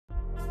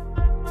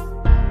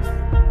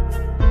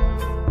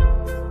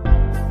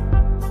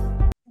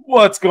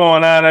What's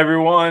going on,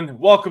 everyone?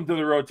 Welcome to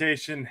the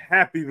rotation.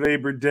 Happy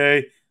Labor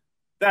Day.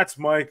 That's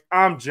Mike.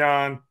 I'm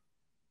John.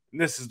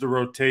 And this is the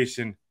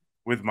rotation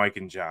with Mike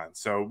and Jon.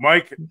 So,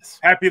 Mike,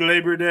 happy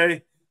Labor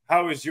Day.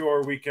 How is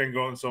your weekend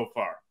going so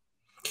far?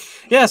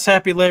 Yes,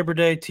 happy Labor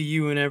Day to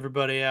you and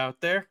everybody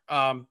out there.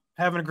 Having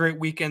a great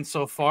weekend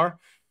so far.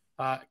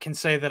 Can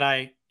say that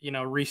I,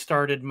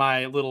 restarted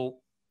my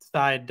little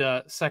side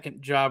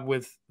second job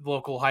with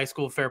local high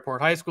school, Fairport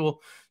High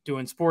School,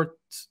 doing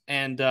sports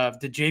and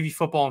did JV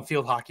football and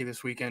field hockey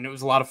this weekend. It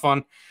was a lot of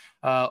fun.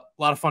 A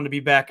lot of fun to be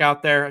back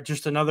out there.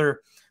 Just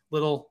another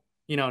little,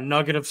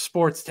 nugget of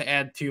sports to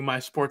add to my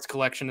sports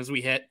collection as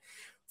we hit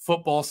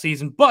football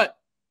season. But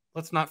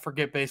let's not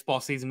forget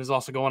baseball season is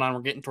also going on. We're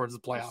getting towards the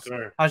playoffs.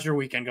 Yes, how's your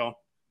weekend going?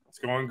 It's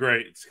going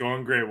great. It's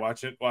going great.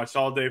 Watched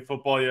all day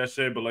football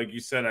yesterday, but like you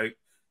said,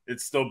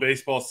 it's still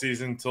baseball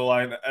season till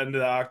end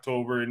of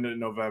October into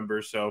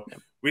November. So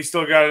we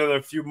still got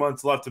another few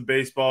months left of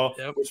baseball,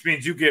 which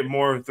means you get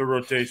more of the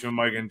rotation with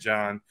Mike and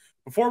Jon.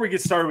 Before we get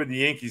started with the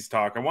Yankees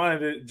talk, I wanted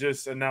to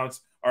just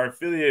announce our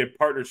affiliated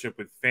partnership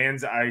with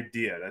Fans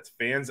Idea. That's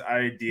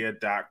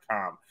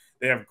fansidea.com.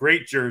 They have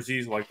great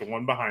jerseys like the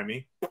one behind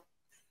me.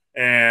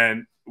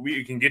 And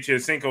we can get you a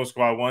Cinco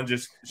Squad one.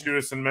 Just shoot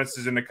us a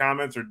message in the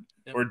comments or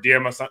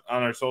DM us on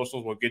our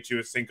socials. We'll get you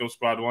a Cinco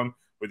Squad one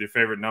with your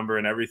favorite number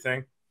and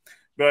everything.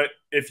 But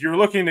if you're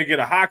looking to get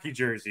a hockey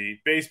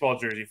jersey, baseball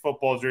jersey,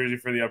 football jersey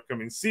for the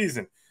upcoming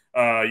season,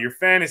 your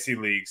fantasy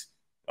leagues,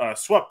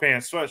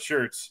 sweatpants,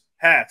 sweatshirts,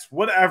 hats,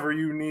 whatever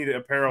you need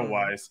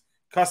apparel-wise,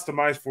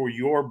 customized for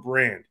your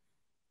brand,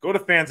 go to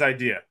Fans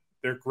Idea.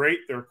 They're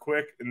great, they're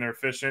quick, and they're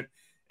efficient,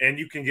 and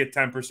you can get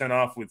 10%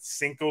 off with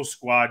Cinco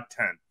Squad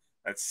 10.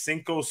 That's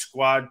Cinco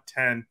Squad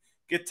 10.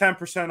 Get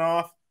 10%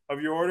 off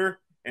of your order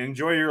and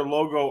enjoy your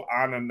logo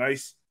on a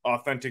nice,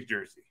 authentic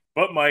jersey.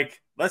 But, Mike,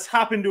 let's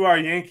hop into our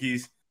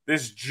Yankees,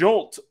 this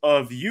jolt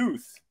of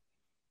youth.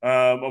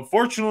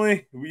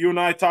 Unfortunately, you and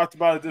I talked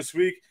about it this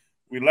week.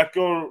 We let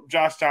go of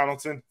Josh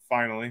Donaldson,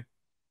 finally,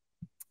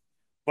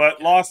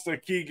 but lost a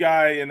key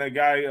guy and a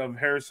guy of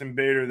Harrison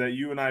Bader that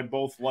you and I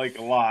both like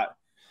a lot.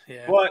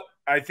 Yeah. But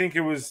I think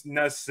it was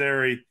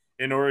necessary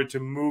in order to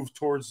move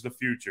towards the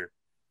future.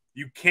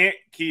 You can't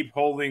keep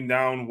holding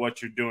down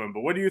what you're doing.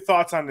 But what are your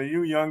thoughts on the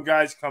new young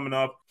guys coming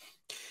up?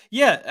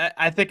 Yeah,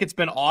 I think it's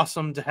been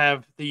awesome to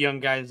have the young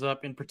guys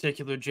up, in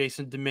particular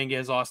Jason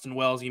Dominguez, Austin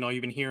Wells.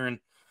 You've been hearing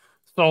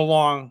so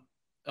long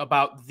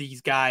about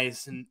these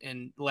guys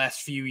in the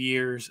last few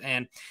years.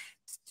 And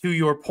to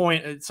your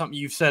point, it's something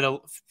you've said a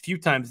few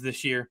times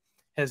this year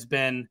has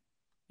been,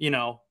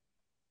 how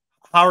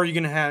are you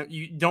going to have –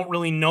 you don't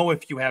really know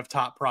if you have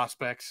top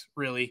prospects,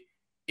 really,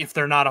 if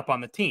they're not up on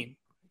the team.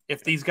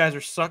 If these guys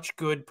are such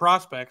good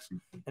prospects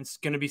and it's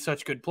going to be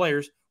such good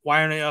players,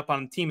 why aren't they up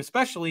on the team,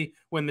 especially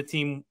when the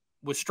team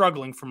was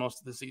struggling for most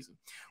of the season?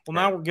 Well,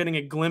 now we're getting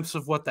a glimpse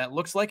of what that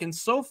looks like. And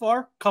so far,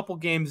 a couple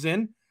games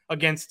in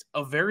against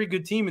a very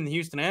good team in the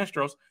Houston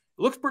Astros, it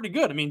looks pretty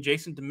good. I mean,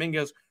 Jason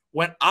Dominguez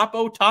went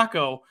oppo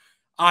taco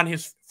on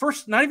his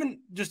first, not even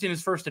just in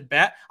his first at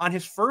bat, on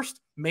his first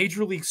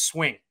major league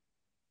swing.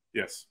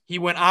 Yes. He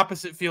went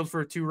opposite field for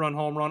a 2-run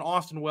home run.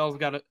 Austin Wells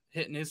got a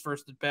hit in his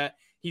first at bat.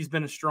 He's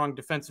been a strong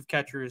defensive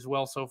catcher as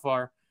well so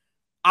far.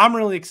 I'm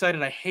really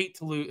excited. I hate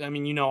to lose. I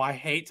mean, I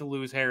hate to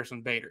lose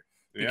Harrison Bader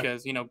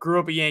because, grew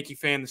up a Yankee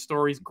fan. The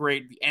story's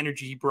great. The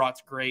energy he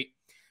brought's great.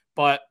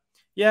 But,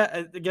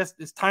 yeah, I guess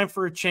it's time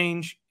for a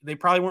change. They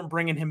probably weren't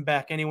bringing him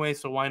back anyway,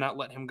 so why not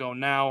let him go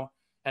now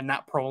and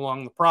not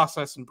prolong the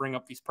process and bring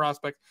up these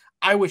prospects?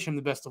 I wish him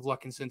the best of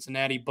luck in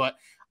Cincinnati, but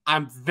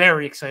I'm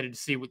very excited to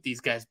see what these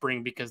guys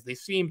bring because they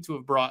seem to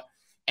have brought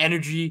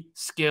energy,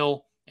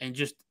 skill, and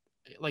just,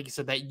 like you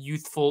said, that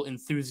youthful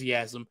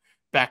enthusiasm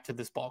back to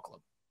this ball club.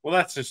 Well,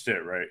 that's just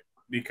it, right?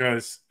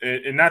 Because,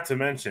 and not to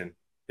mention,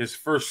 his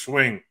first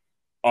swing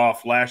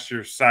off last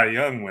year's Cy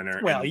Young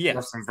winner,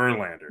 Justin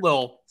Verlander.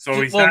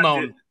 He's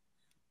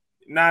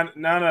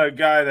not a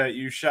guy that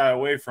you shy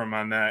away from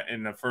on that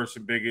in the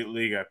first big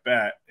league at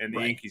bat, and the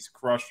Yankees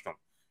crushed him.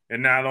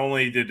 And not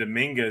only did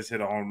Dominguez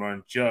hit a home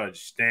run,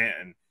 Judge,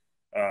 Stanton,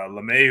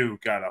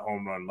 LeMahieu got a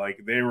home run.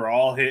 Like, they were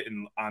all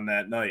hitting on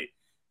that night.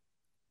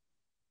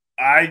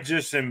 I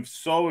just am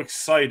so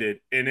excited.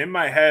 And in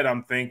my head,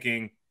 I'm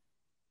thinking,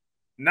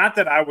 not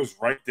that I was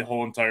right the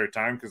whole entire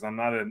time because I'm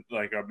not a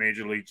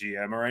major league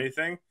GM or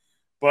anything,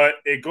 but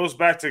it goes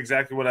back to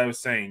exactly what I was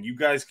saying. You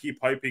guys keep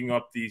hyping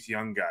up these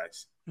young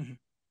guys. Mm-hmm.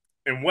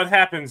 And what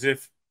happens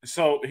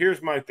so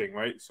here's my thing,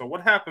 right? So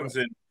what happens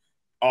in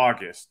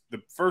August,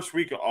 the first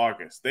week of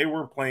August, they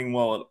weren't playing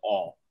well at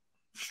all,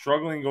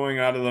 struggling going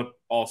out of the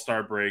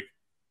All-Star break.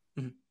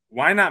 Mm-hmm.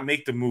 Why not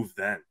make the move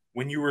then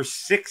when you were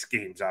 6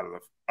 games out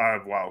of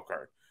wild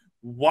card?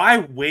 Why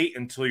wait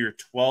until you're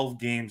 12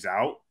 games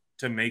out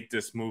to make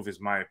this move? Is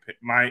my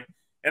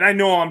and I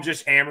know I'm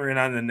just hammering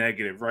on the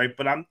negative, right?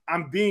 But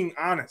I'm being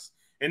honest.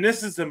 And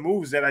this is the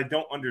moves that I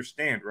don't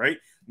understand, right?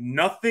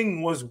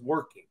 Nothing was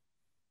working.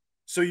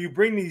 So you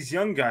bring these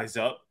young guys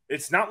up.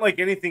 It's not like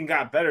anything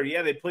got better.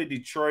 Yeah, they played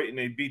Detroit and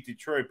they beat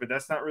Detroit, but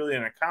that's not really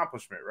an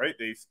accomplishment, right?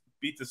 They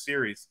beat the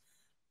series.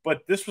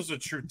 But this was a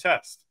true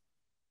test.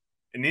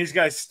 And these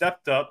guys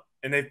stepped up,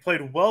 and they've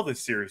played well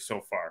this series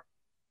so far.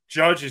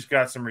 Judge has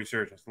got some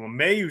resurgence.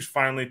 LeMahieu's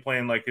finally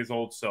playing like his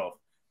old self.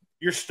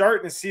 You're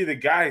starting to see the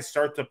guys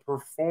start to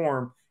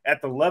perform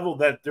at the level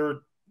that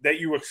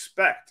you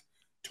expect.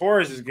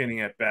 Torres is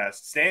getting at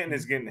bats. Stanton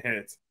is getting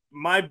hits.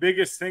 My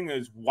biggest thing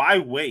is, why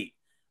wait?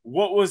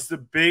 What was the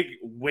big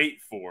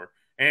wait for?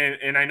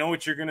 And I know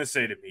what you're going to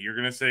say to me. You're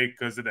going to say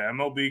because of the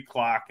MLB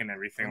clock and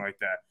everything like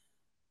that.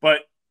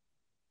 But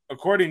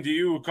according to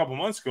you a couple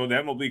months ago, the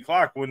MLB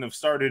clock wouldn't have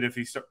started if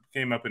he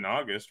came up in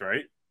August,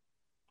 right?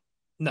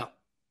 No.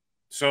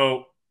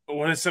 So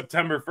when is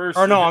September 1st?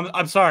 Or no,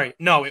 I'm sorry.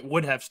 No, it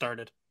would have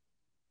started.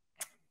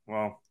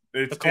 Well,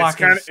 it's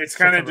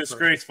kind of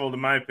disgraceful, 1st. To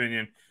my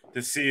opinion,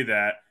 to see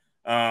that.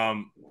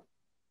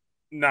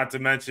 Not to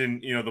mention,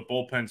 the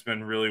bullpen's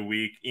been really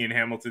weak. Ian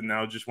Hamilton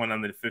now just went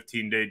on the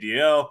 15-day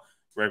DL.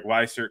 Greg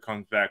Weissert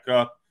comes back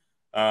up.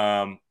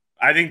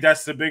 I think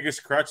that's the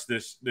biggest crutch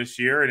this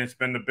year, and it's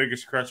been the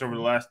biggest crutch over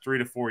the last 3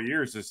 to 4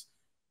 years. Is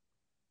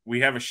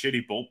we have a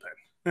shitty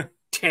bullpen.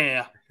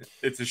 Yeah,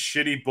 it's a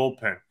shitty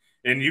bullpen,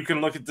 and you can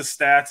look at the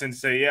stats and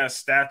say, yeah,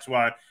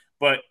 stats-wise,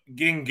 but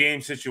in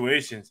game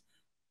situations,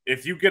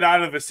 if you get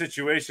out of a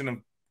situation of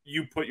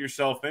you put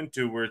yourself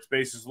into where it's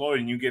bases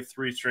loaded and you get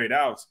 3 straight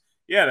outs,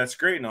 yeah, that's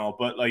great and all,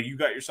 but like you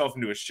got yourself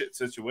into a shit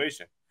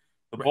situation.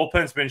 The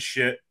bullpen's been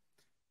shit,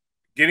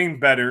 getting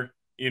better,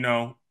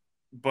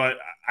 but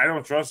I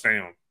don't trust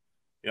anyone.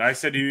 I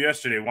said to you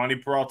yesterday,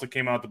 Wandy Peralta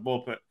came out the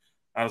bullpen.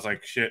 I was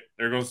like, shit,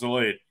 there goes the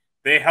lead.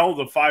 They held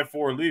a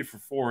 5-4 lead for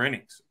 4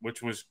 innings,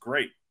 which was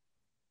great.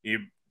 You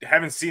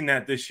haven't seen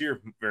that this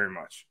year very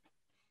much.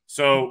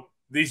 So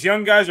these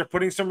young guys are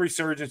putting some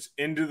resurgence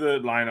into the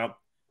lineup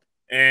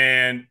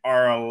and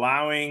are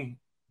allowing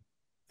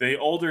the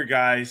older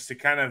guys to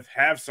kind of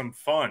have some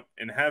fun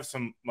and have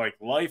some like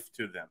life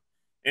to them.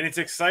 And it's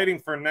exciting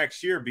for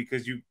next year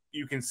because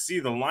you can see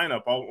the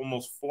lineup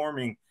almost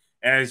forming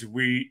as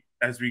we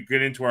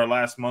get into our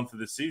last month of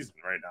the season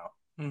right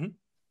now. Mm-hmm.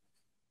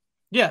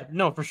 Yeah,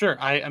 no, for sure.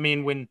 I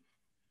mean,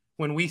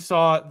 when we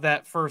saw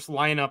that first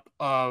lineup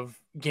of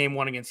Game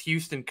 1 against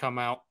Houston come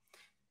out,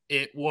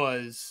 it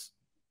was,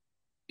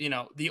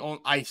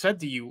 I said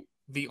to you,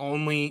 the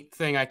only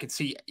thing I could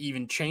see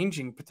even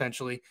changing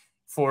potentially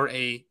for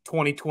a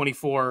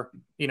 2024,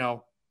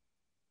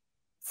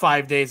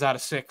 5 days out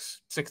of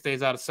 6, 6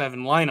 days out of 7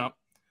 lineup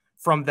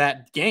from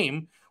that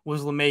game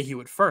was LeMahieu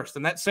at first.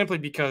 And that's simply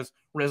because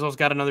Rizzo's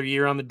got another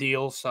year on the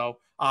deal. So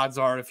odds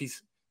are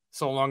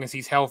so long as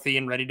he's healthy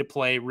and ready to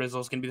play,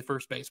 Rizzo's going to be the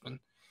first baseman.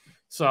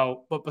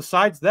 So, but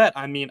besides that,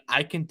 I mean,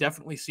 I can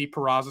definitely see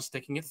Peraza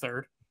sticking at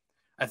third.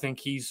 I think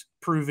he's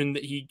proven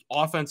that he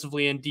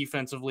offensively and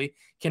defensively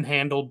can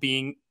handle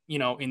being, in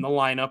the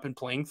lineup and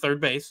playing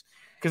third base.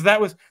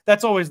 Because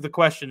that's always the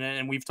question.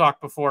 And we've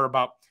talked before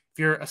about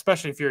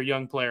especially if you're a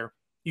young player,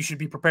 you should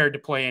be prepared to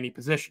play any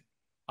position,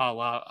 a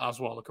la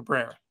Oswaldo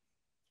Cabrera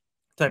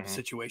type of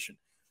situation.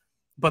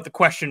 But the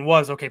question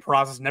was, okay,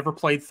 Peraza's never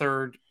played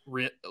third,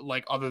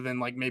 like other than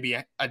like maybe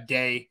a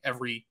day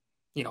every,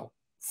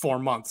 4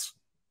 months.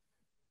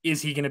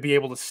 Is he going to be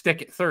able to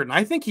stick at third? And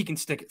I think he can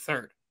stick at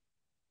third.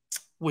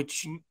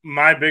 Which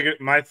my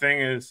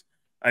thing is,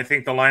 I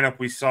think the lineup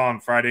we saw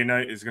on Friday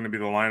night is going to be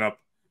the lineup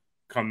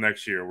come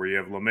next year, where you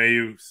have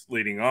LeMahieu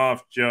leading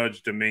off,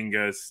 Judge,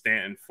 Dominguez,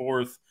 Stanton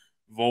fourth,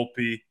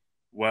 Volpe,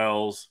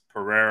 Wells,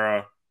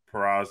 Pereira,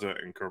 Peraza,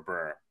 and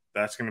Cabrera.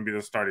 That's going to be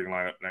the starting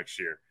lineup next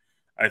year.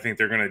 I think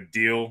they're going to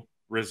deal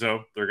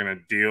Rizzo. They're going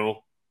to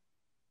deal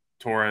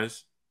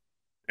Torres.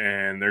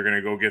 And they're going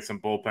to go get some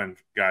bullpen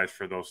guys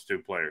for those 2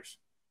 players.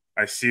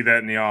 I see that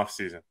in the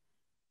offseason.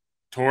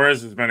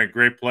 Torres has been a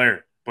great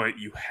player, but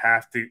you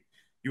have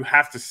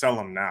to sell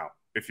him now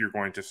if you're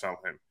going to sell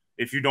him.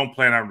 If you don't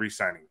plan on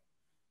re-signing him.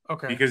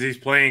 Okay. Because he's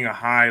playing a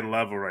high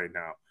level right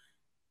now.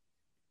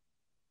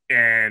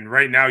 And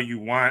right now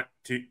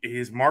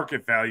his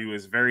market value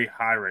is very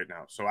high right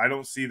now. So I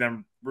don't see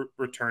them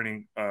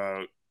returning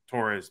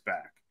Torres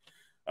back.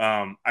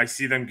 I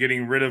see them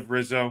getting rid of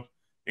Rizzo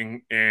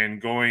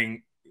and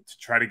going to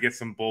try to get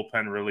some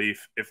bullpen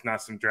relief, if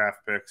not some draft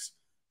picks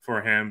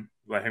for him.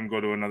 Let him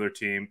go to another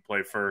team,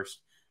 play first.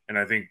 And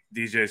I think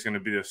DJ is going to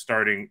be the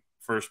starting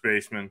first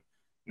baseman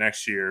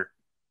next year.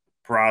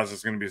 Peraza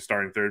is going to be the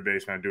starting third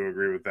baseman. I do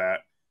agree with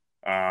that.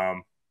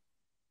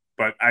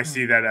 But I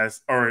see that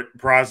or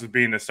Peraza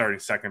being the starting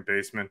second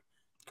baseman,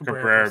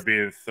 Cabrera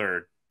being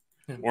third,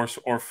 or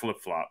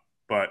flip-flop.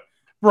 But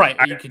right,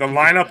 the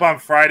lineup on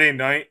Friday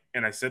night,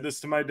 and I said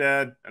this to my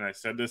dad, and I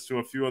said this to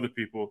a few other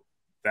people,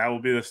 that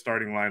will be the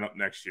starting lineup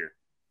next year,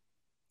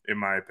 in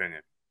my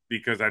opinion,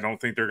 because I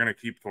don't think they're going to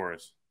keep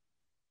Torres.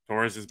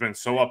 Torres has been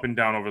so up and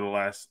down over the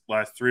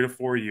last 3 to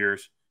 4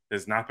 years,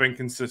 has not been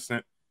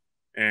consistent,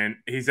 and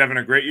he's having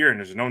a great year, and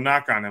there's no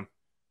knock on him,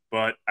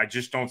 but I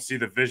just don't see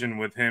the vision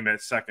with him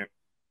at second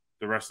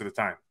the rest of the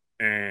time.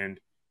 And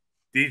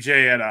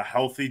DJ at a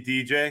healthy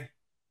DJ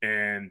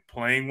and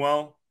playing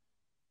well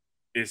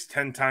is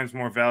 10 times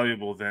more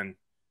valuable than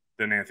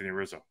Anthony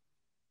Rizzo,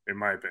 in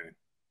my opinion.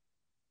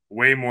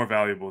 way more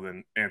valuable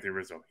than Anthony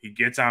Rizzo. He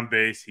gets on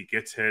base, he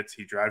gets hits,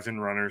 he drives in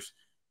runners.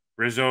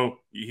 Rizzo,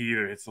 he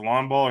either hits the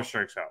long ball or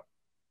strikes out.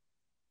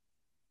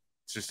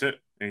 It's just it.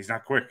 And he's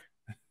not quick.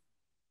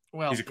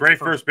 Well, he's a great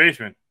first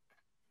baseman,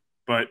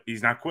 but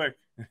he's not quick.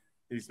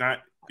 He's not.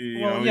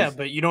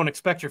 But you don't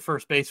expect your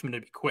first baseman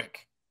to be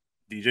quick.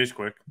 DJ's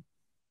quick.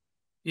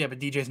 Yeah, but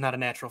DJ's not a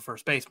natural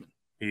first baseman.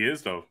 He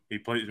is, though.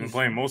 He's been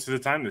playing most of the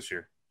time this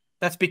year.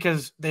 That's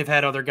because they've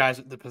had other guys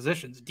at the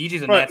positions.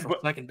 DJ's a natural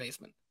second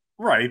baseman.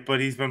 Right, but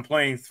he's been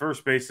playing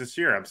first base this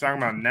year. I'm talking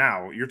about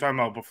now. You're talking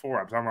about before.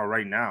 I'm talking about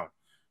right now.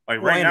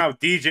 Right now,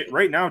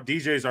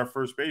 DJ's our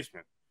first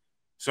baseman.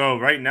 So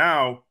right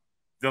now,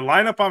 the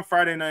lineup on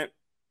Friday night,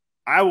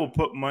 I will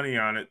put money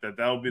on it that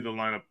will be the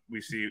lineup we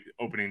see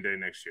opening day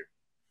next year.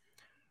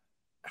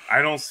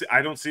 I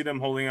don't see them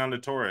holding on to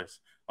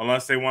Torres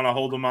unless they want to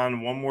hold him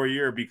on one more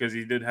year because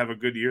he did have a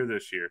good year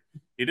this year.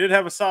 He did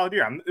have a solid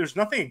year. There's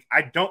nothing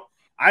I've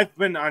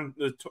been on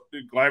the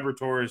Gleyber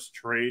Torres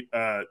train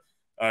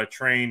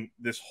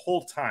this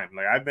whole time.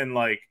 Like I've been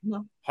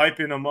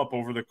hyping him up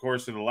over the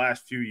course of the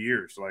last few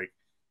years. Like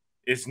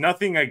it's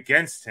nothing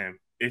against him.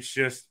 It's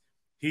just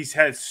he's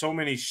had so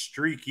many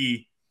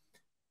streaky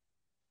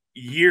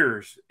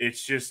years.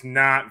 It's just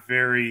not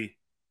very.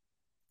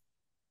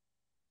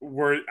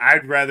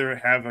 I'd rather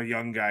have a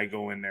young guy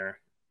go in there,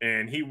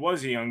 and he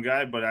was a young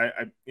guy, but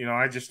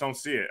I just don't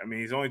see it. I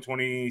mean, he's only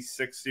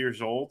 26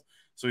 years old,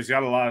 so he's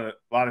got a lot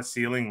of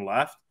ceiling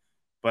left.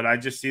 But I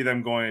just see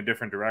them going a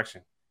different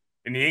direction.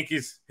 And the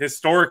Yankees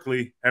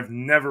historically have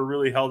never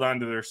really held on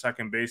to their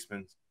second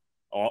basemen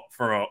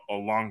for a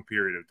long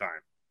period of time.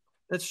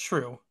 That's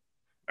true.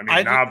 I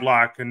mean,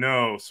 Knobloch,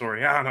 Cano,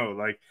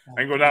 Soriano, I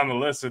can go down the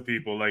list of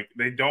people.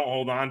 They don't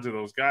hold on to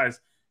those guys.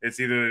 It's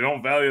either they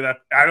don't value that.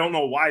 I don't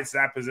know why it's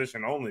that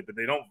position only, but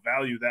they don't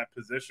value that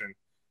position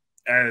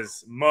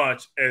as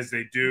much as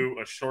they do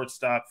a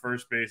shortstop,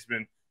 first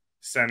baseman,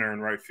 center,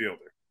 and right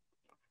fielder.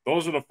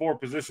 Those are the four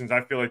positions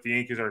I feel like the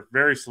Yankees are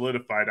very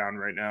solidified on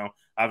right now.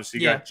 Obviously,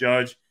 you got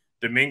Judge.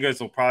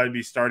 Dominguez will probably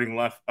be starting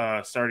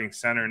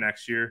center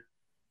next year,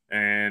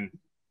 and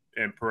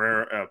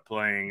Pereira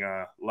playing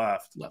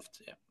left.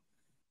 Left, yeah.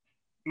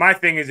 My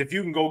thing is, if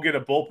you can go get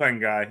a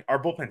bullpen guy,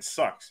 our bullpen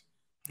sucks.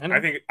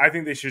 I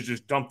think they should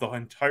just dump the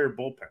entire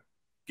bullpen.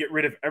 Get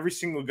rid of every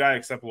single guy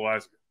except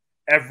Loaiza.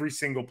 Every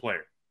single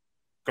player.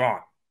 Gone.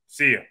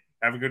 See ya.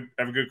 Have a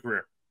good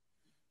career.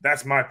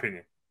 That's my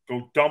opinion.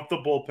 Go dump the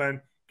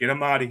bullpen. Get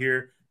him out of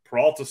here.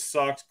 Peralta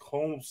sucks.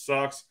 Combs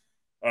sucks.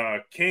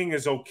 King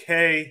is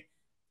okay.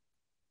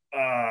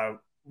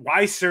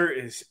 Weiser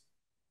is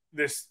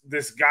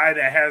this guy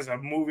that has a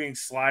moving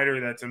slider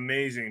that's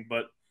amazing,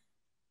 but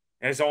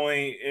has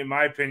only, in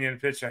my opinion,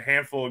 pitched a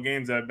handful of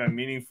games that have been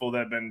meaningful,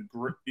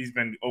 he's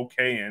been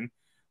okay in.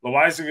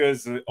 Loaiza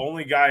is the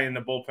only guy in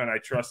the bullpen I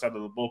trust out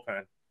of the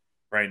bullpen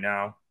right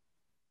now.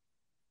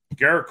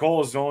 Garrett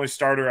Cole is the only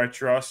starter I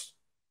trust.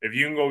 If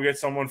you can go get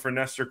someone for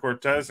Nestor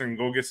Cortez, and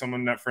go get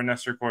someone for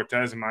Nestor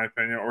Cortez, in my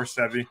opinion, or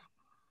Sevy.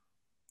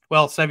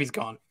 Well, Sevy's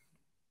gone.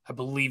 I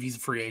believe he's a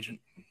free agent,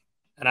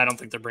 and I don't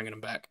think they're bringing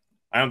him back.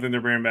 I don't think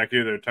they're bringing him back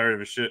either. They're tired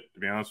of his shit, to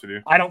be honest with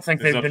you. I don't think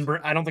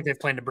they've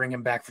planned to bring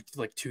him back for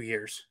 2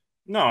 years.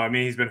 No, I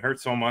mean he's been hurt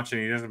so much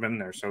and he hasn't been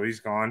there, so he's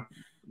gone.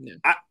 Yeah.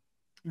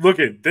 Look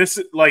at this,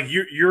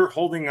 you're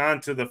holding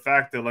on to the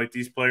fact that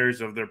these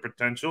players of their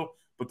potential,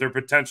 but their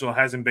potential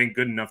hasn't been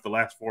good enough the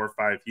last 4 or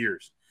 5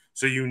 years.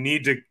 So you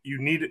need to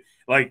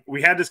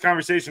we had this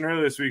conversation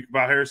earlier this week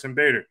about Harrison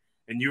Bader,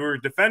 and you were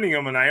defending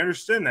him, and I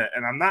understand that,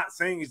 and I'm not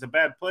saying he's a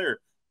bad player,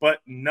 but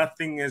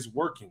nothing is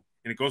working.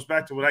 And it goes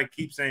back to what I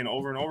keep saying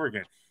over and over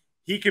again.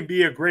 He can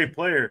be a great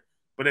player,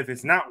 but if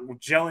it's not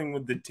gelling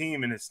with the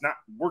team and it's not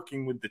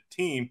working with the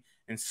team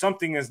and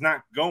something is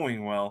not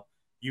going well,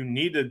 you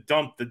need to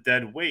dump the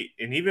dead weight.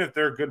 And even if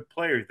they're a good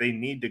player, they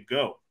need to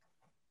go.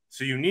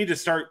 So they need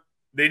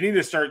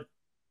to start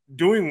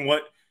doing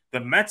what the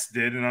Mets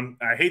did. And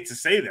I hate to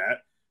say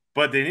that,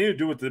 but they need to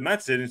do what the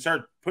Mets did and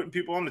start putting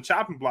people on the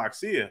chopping block.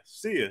 See ya.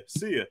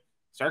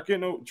 Start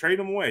getting, trade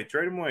them away.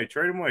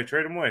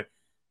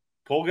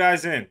 Pull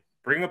guys in.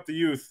 Bring up the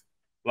youth.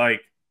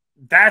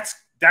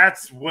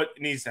 That's what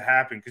needs to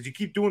happen, because you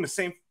keep doing the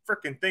same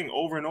freaking thing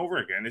over and over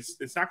again.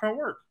 It's not going to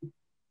work.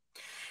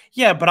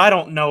 Yeah, but I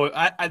don't know.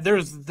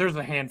 There's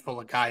a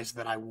handful of guys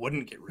that I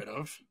wouldn't get rid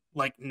of.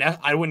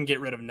 I wouldn't get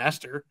rid of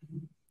Nestor.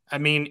 I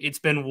mean, it's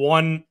been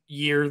 1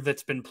 year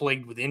that's been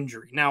plagued with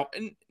injury. Now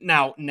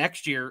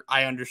next year,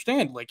 I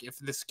understand. If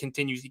this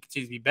continues, he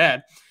continues to be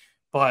bad,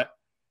 but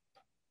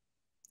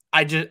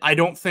I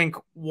don't think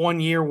 1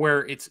 year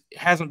where it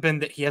hasn't been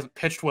that he hasn't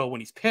pitched well when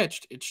he's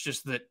pitched. It's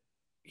just that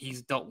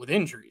he's dealt with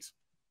injuries,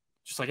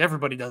 just like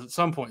everybody does at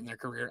some point in their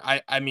career.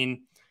 I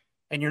mean,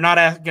 and you're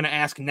not going to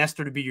ask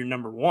Nestor to be your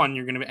number one.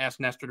 You're going to ask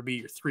Nestor to be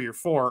your 3 or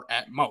 4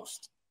 at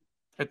most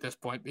at this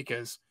point,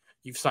 because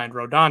you've signed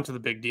Rodon to the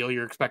big deal.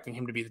 You're expecting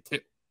him to be the 2.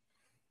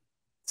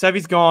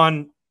 Sevy's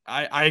gone.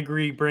 I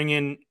agree. Bring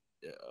in.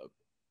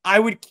 I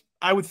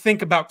would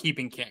think about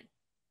keeping King,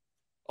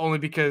 only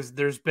because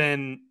there's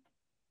been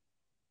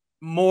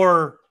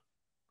more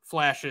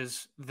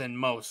flashes than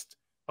most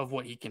of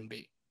what he can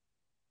be.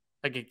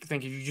 Like, I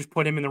think if you just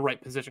put him in the right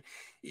position.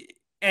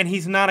 And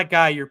he's not a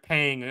guy you're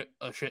paying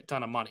a shit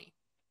ton of money.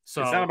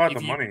 So it's not about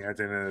the money at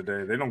the end of the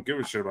day. They don't give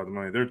a shit about the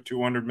money. They're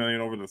 $200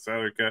 million over the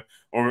salary cap,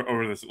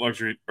 over the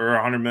luxury, or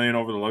 $100 million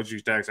over the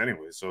luxury tax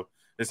anyway. So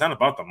it's not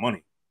about the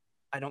money.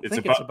 I don't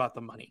think it's about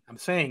the money. I'm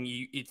saying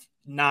it's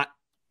not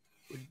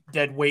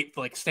dead weight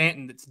like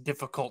Stanton that's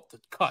difficult to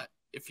cut.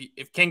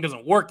 If King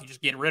doesn't work, you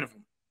just get rid of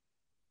him.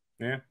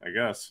 Yeah, I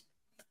guess.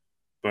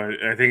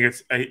 But I think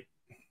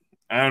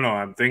I don't know.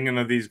 I'm thinking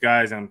of these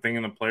guys. I'm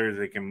thinking of players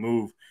they can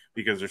move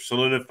because they're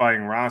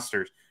solidifying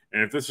rosters.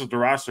 And if this is the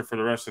roster for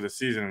the rest of the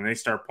season and they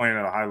start playing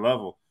at a high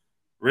level,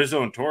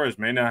 Rizzo and Torres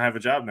may not have a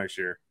job next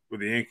year with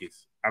the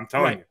Yankees. I'm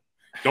telling you.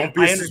 Don't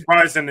be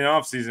surprised in the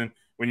offseason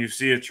when you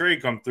see a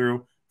trade come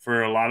through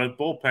for a lot of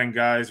bullpen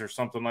guys or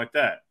something like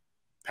that.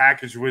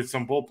 Packaged with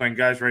some bullpen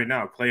guys right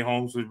now. Clay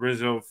Holmes with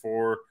Rizzo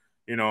for,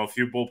 a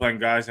few bullpen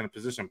guys and a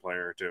position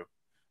player or two.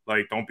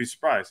 Like, don't be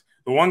surprised.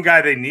 The one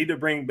guy they need to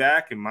bring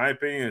back, in my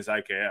opinion, is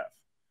IKF.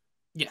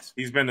 Yes.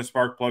 He's been the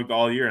spark plug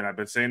all year, and I've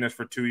been saying this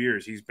for 2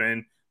 years. He's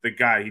been the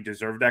guy. He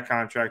deserved that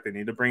contract. They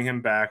need to bring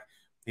him back.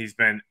 He's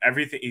been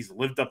everything. He's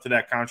lived up to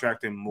that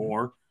contract and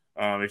more.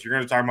 If you're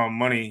going to talk about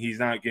money, he's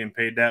not getting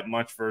paid that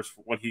much for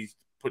what he's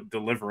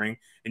delivering.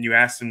 And you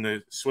asked him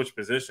to switch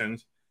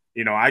positions.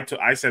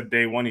 I said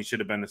day one he should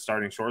have been the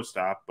starting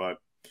shortstop, but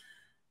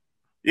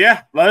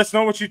yeah, let us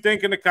know what you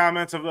think in the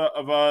comments of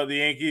the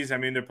Yankees. I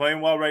mean, they're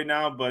playing well right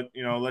now, but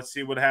let's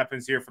see what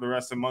happens here for the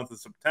rest of the month of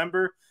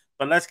September.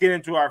 But let's get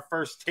into our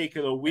first take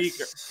of the week.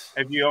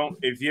 If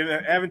you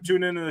haven't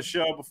tuned into the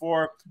show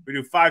before, we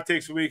do 5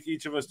 takes a week.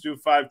 Each of us do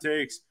 5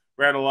 takes,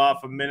 rattle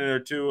off a minute or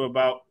two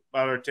about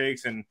our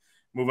takes, and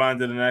move on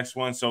to the next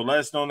one. So let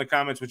us know in the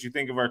comments what you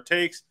think of our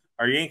takes,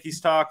 our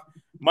Yankees talk.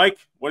 Mike,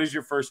 what is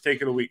your first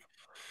take of the week?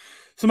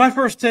 So my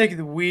first take of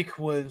the week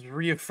was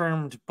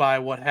reaffirmed by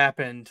what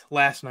happened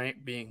last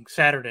night, being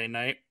Saturday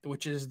night,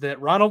 which is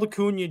that Ronald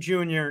Acuna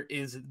Jr.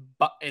 is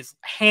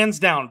hands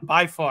down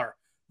by far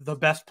the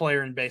best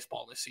player in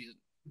baseball this season.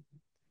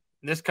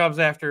 And this comes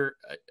after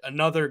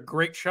another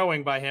great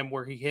showing by him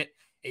where he hit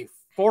a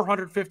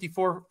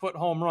 454-foot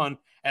home run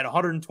at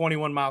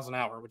 121 miles an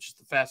hour, which is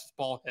the fastest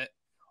ball hit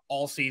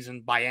all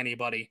season by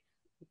anybody,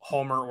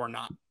 homer or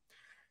not.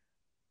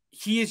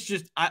 He is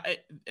just, at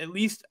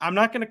least, I'm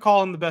not going to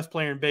call him the best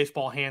player in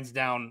baseball hands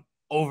down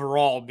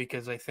overall,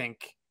 because I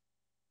think,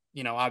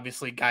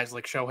 obviously guys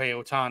like Shohei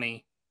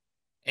Ohtani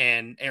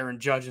and Aaron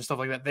Judge and stuff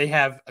like that, they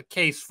have a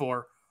case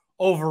for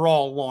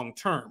overall long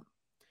term.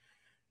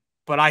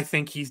 But I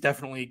think he's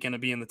definitely going to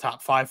be in the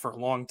top 5 for a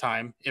long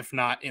time, if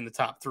not in the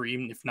top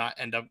 3, if not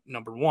end up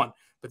number 1.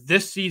 But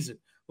this season,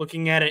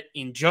 looking at it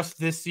in just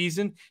this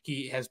season,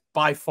 he has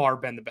by far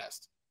been the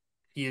best.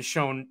 He has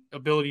shown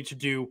ability to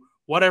do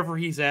whatever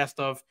he's asked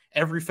of,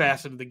 every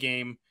facet of the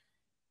game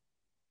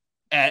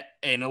at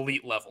an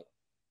elite level.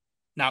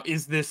 Now,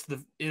 is this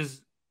the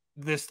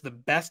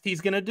best he's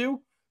going to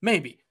do?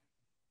 Maybe.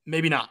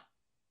 Maybe not.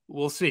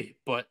 We'll see.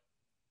 But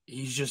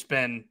he's just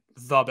been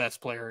the best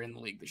player in the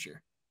league this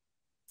year.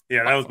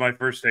 Yeah, that was my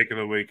first take of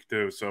the week,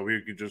 too. So we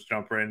could just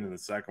jump right into the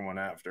second one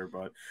after.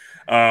 But,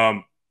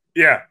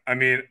 yeah, I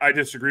mean, I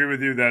disagree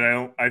with you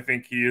that I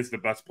think he is the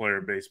best player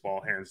in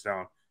baseball, hands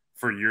down,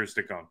 for years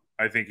to come.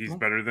 I think he's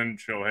better than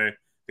Shohei. I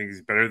think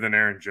he's better than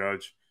Aaron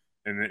Judge.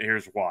 And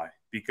here's why.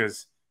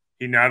 Because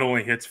he not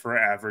only hits for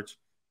average,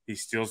 he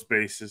steals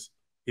bases.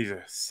 He's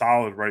a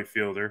solid right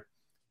fielder.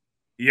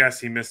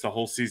 Yes, he missed a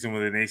whole season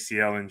with an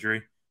ACL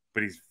injury,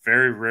 but he's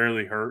very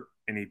rarely hurt,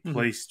 and he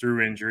plays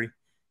through injury.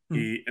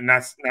 And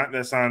that's not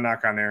a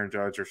knock on Aaron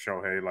Judge or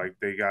Shohei. Like,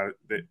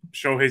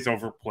 Shohei's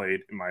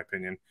overplayed, in my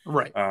opinion.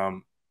 Right.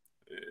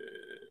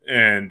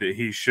 And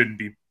he shouldn't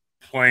be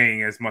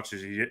playing as much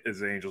as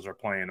the Angels are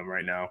playing him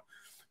right now.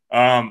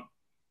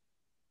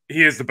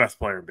 He is the best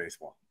player in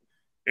baseball,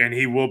 and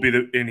he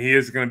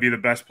is going to be the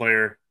best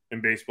player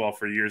in baseball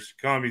for years to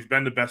come. He's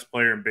been the best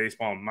player in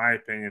baseball, in my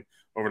opinion,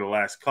 over the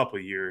last couple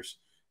of years.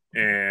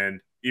 And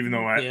even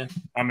though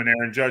I'm an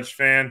Aaron Judge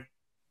fan,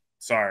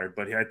 sorry,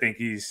 but I think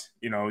he's,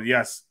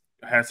 yes,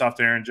 hats off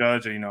to Aaron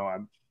Judge.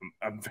 I'm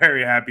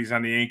very happy he's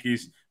on the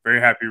Yankees. Very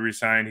happy he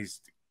resigned.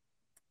 He's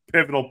a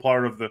pivotal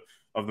part of the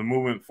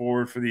movement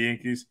forward for the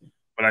Yankees.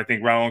 But I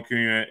think Ronald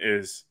Acuna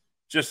is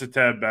just a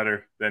tad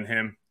better than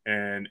him,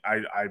 and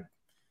I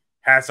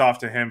hats off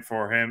to him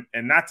for him.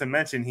 And not to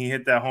mention, he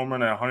hit that home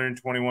run at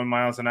 121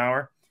 miles an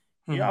hour.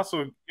 He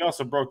also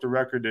broke the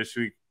record this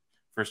week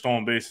for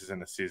stolen bases in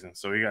the season.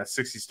 So he got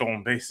 60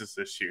 stolen bases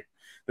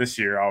this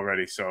year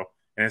already. So,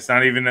 and it's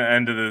not even the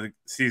end of the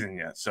season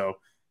yet. So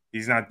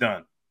he's not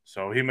done.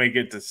 So he may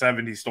get to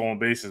 70 stolen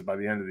bases by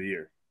the end of the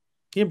year.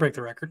 He didn't break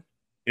the record.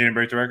 He didn't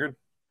break the record?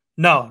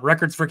 No,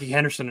 record's Ricky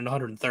Henderson at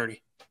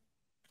 130.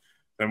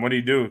 Then what do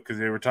you do? Because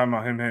they were talking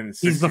about him hitting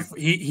 60.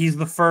 He's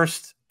the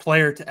first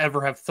player to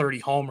ever have 30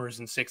 homers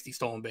and 60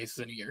 stolen bases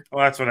in a year.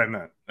 Well, that's what I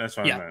meant. I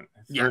meant.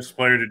 First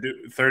player to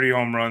do 30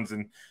 home runs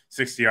and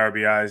 60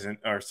 RBIs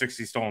or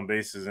 60 stolen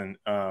bases in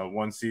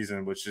one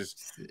season, which is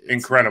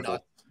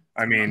incredible.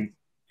 I mean,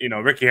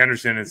 Ricky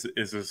Henderson is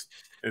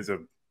a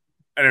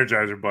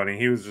Energizer Bunny.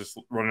 He was just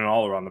running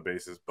all around the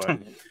bases, but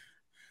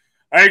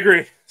I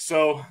agree.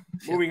 So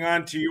moving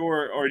on to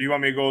or do you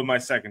want me to go with my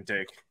second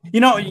take?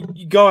 You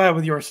go ahead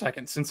with your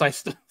second, since I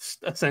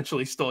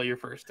essentially stole your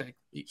first take.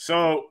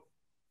 So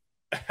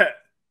it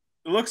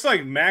looks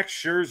like Max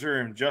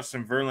Scherzer and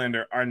Justin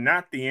Verlander are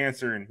not the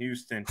answer in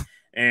Houston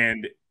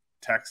and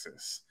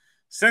Texas.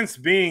 Since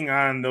being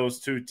on those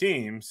two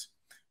teams,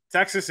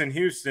 Texas and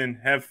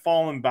Houston have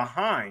fallen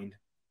behind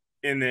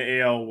in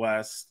the AL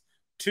West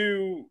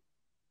to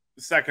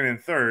second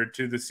and third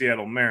to the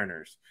Seattle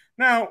Mariners.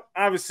 Now,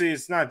 obviously,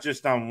 it's not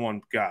just on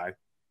one guy,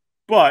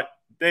 but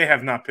they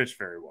have not pitched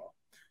very well.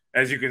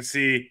 As you can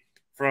see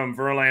from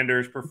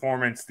Verlander's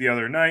performance the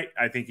other night,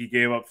 I think he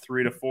gave up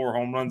 3 to 4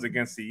 home runs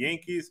against the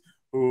Yankees,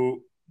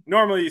 who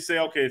normally you say,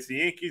 okay, it's the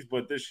Yankees,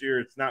 but this year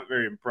it's not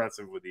very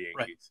impressive with the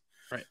Yankees.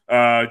 Right.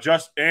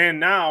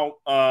 Now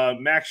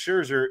Max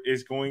Scherzer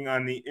is going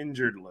on the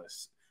injured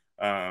list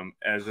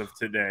as of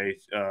today,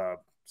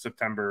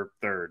 September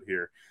 3rd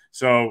here.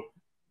 So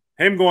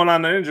him going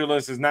on the injured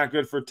list is not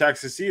good for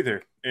Texas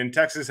either. And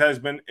Texas has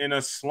been in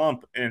a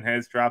slump and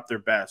has dropped their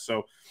best.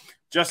 So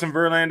Justin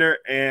Verlander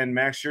and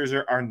Max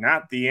Scherzer are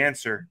not the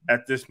answer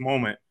at this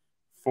moment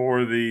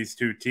for these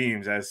two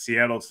teams, as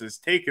Seattle has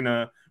taken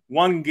a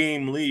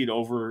 1-game lead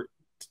over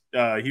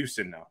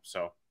Houston now.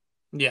 So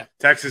yeah,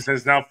 Texas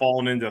has now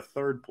fallen into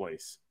third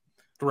place.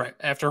 Right.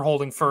 After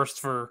holding first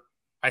for,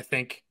 I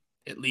think,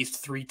 at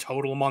least 3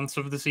 total months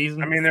of the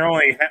season. I mean, they're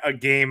only a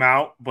game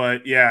out,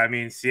 but yeah, I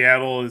mean,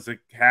 Seattle is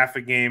half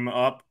a game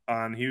up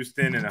on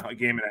Houston and a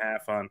game and a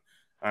half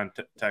on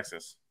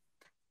Texas.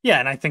 Yeah,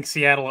 and I think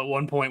Seattle at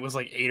one point was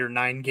like 8 or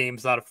 9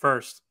 games out of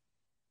first.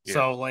 Yeah.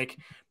 So,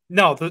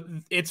 no,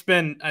 it's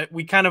been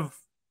we kind of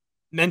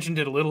mentioned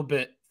it a little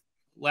bit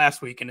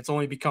last week, and it's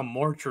only become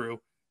more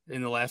true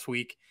in the last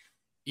week.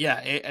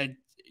 Yeah,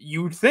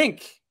 you would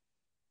think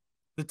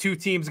the two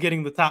teams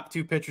getting the top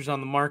 2 pitchers on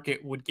the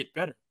market would get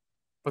better,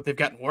 but they've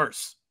gotten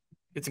worse.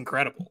 It's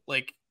incredible.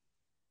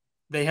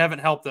 They haven't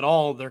helped at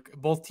all.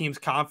 Both teams'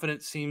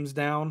 confidence seems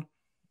down.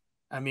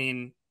 I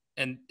mean,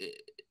 and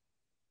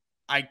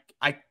I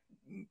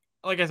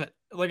like I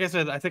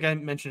said, I think I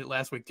mentioned it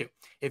last week too.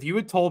 If you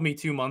had told me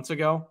 2 months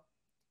ago,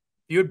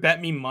 if you had bet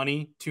me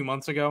money 2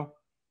 months ago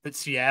that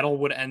Seattle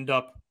would end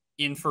up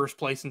in first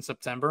place in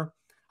September,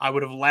 I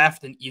would have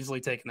laughed and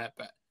easily taken that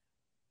bet.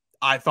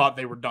 I thought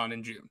they were done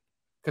in June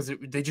because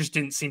they just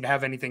didn't seem to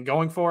have anything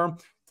going for them.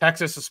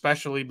 Texas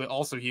especially, but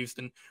also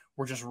Houston,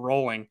 were just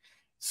rolling.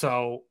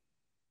 So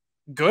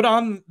good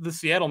on the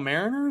Seattle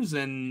Mariners,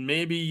 and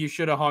maybe you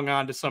should have hung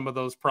on to some of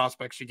those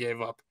prospects you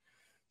gave up,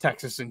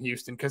 Texas and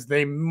Houston, because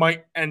they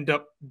might end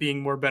up being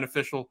more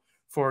beneficial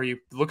for you.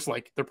 It looks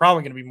like they're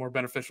probably going to be more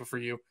beneficial for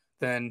you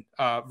than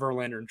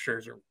Verlander and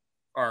Scherzer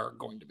are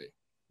going to be.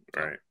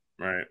 So.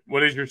 Right.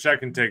 What is your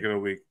second take of the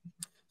week?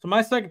 So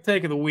my second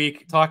take of the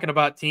week, talking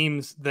about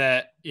teams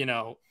that,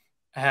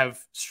 have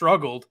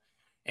struggled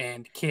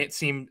and can't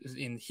seem,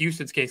 in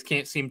Houston's case,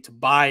 can't seem to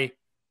buy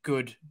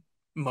good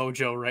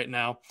mojo right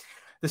now.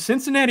 The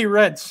Cincinnati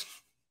Reds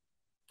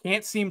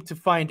can't seem to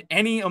find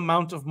any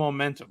amount of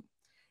momentum.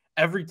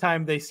 Every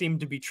time they seem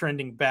to be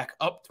trending back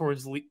up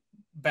towards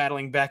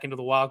battling back into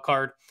the wild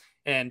card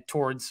and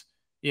towards,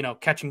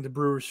 catching the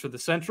Brewers for the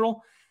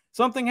Central,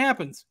 something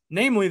happens.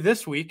 Namely,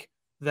 this week,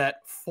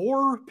 that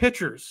 4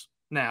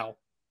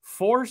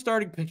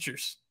 starting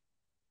pitchers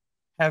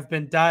have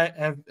been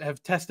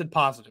have tested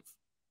positive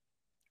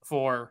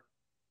for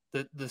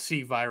the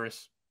C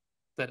virus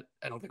that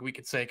I don't think we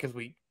could say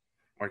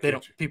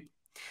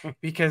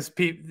because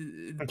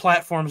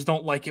platforms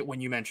don't like it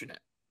when you mention it.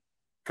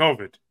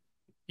 COVID.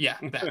 Yeah,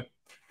 that.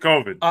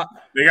 COVID.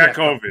 They got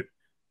COVID.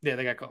 Yeah,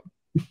 they got COVID.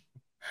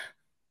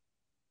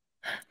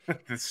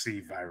 The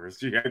C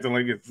virus. You act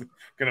like it's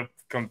gonna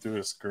come through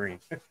a screen.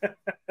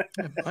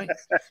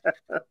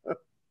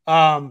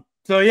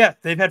 So yeah,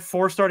 they've had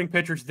 4 starting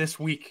pitchers this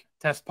week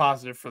test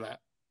positive for that,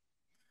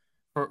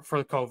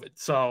 for COVID.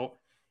 So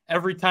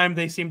every time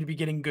they seem to be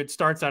getting good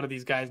starts out of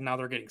these guys, now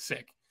they're getting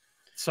sick.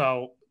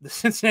 So the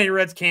Cincinnati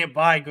Reds can't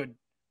buy good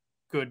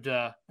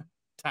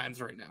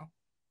times right now.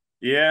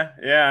 Yeah.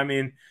 I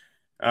mean,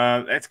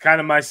 that's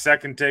kind of my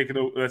second take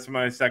that's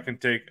my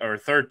second take or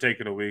third take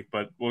of the week,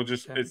 but we'll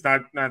just it's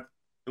not a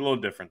little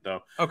different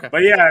though. Okay.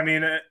 But yeah, I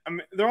mean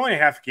they're only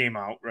half a game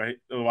out, right?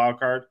 The wild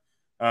card.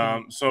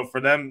 So for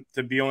them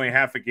to be only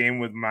half a game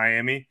with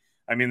Miami,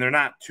 I mean they're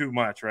not too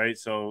much, right?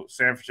 So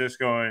San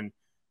Francisco and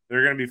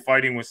they're going to be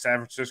fighting with San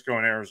Francisco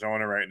and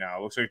Arizona right now.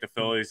 It looks like the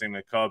Phillies and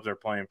the Cubs are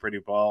playing pretty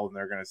well, and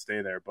they're going to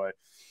stay there. But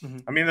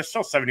I mean they're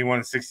still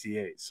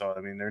 71-68, so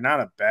I mean they're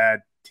not a bad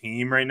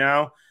team right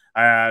now.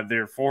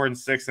 They're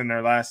 4-6 in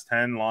their last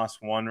 10,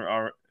 lost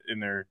 1 in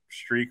their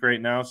streak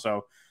right now.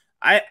 So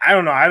I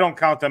don't know. I don't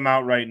count them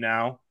out right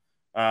now.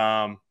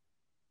 But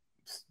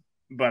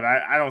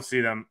I don't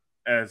see them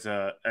as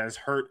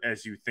hurt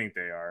as you think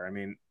they are. I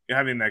mean,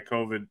 having that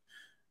COVID,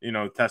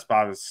 test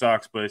positive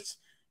sucks, but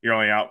you're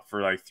only out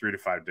for like 3 to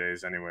 5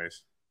 days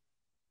anyways.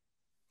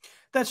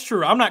 That's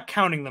true. I'm not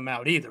counting them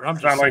out either. I'm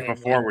It's just not like saying,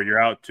 before where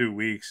you're out 2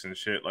 weeks and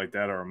shit like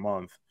that, or a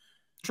month.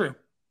 true.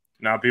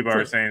 Now people are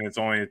True. saying it's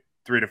only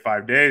 3 to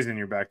 5 days and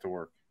you're back to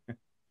work.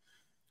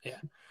 Yeah.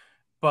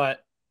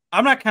 But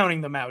I'm not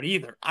counting them out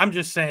either. I'm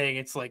just saying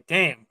it's like,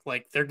 damn,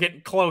 like they're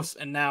getting close.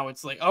 And now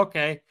it's like,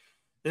 okay,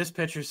 this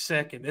pitcher's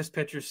sick and this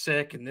pitcher's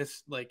sick. And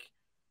this, like,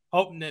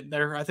 hoping that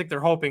I think they're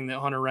hoping that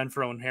Hunter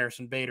Renfroe and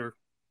Harrison Bader,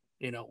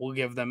 will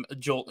give them a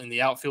jolt in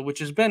the outfield, which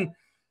has been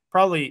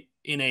probably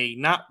in a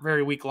not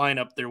very weak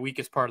lineup, their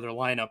weakest part of their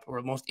lineup,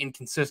 or most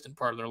inconsistent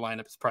part of their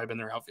lineup has probably been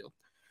their outfield.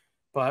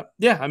 But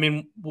yeah, I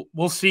mean,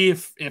 we'll see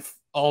if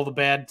all the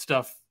bad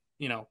stuff,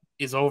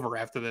 is over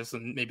after this,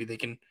 and maybe they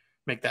can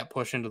make that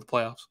push into the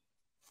playoffs.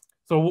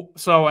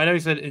 So I know you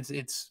said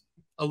it's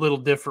a little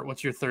different.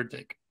 What's your third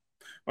take?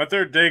 My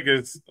third take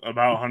is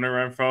about Hunter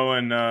Renfroe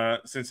and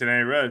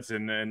Cincinnati Reds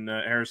and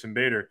Harrison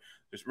Bader.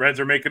 The Reds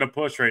are making a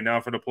push right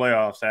now for the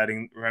playoffs,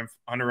 adding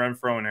Hunter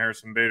Renfroe and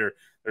Harrison Bader.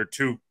 They're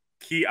two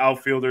key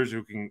outfielders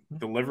who can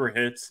deliver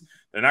hits.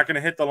 They're not going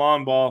to hit the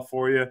long ball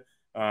for you.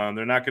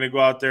 They're not going to go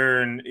out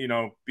there and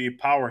be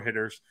power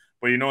hitters.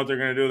 But you know what they're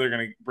going to do? They're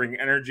going to bring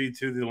energy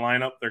to the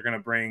lineup. They're going to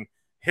bring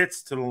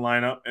hits to the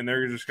lineup, and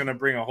they're just going to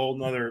bring a whole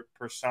nother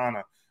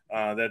persona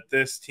that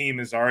this team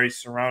is already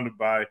surrounded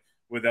by,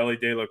 with Ellie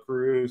De La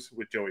Cruz,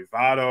 with Joey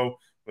Votto,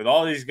 with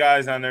all these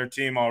guys on their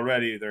team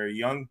already. They're a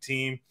young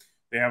team.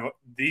 They have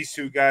these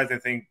two guys, I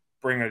think,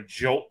 bring a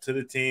jolt to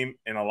the team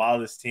and allow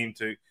this team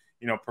to,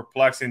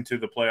 perplex into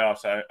the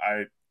playoffs.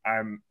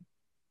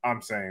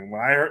 I'm saying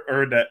when I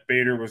heard that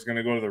Bader was going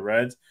to go to the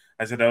Reds,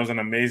 I said that was an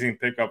amazing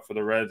pickup for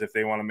the Reds if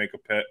they want to make a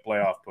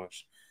playoff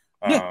push.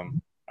 Yeah.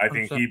 I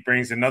think he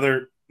brings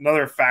another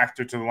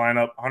factor to the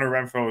lineup. Hunter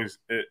Renfroe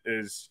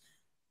is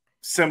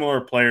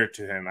similar player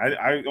to him.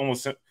 I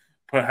almost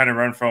put Hunter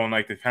Renfroe in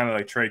like the kind of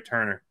like Trey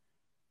Turner.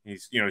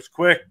 He's he's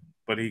quick,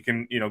 but he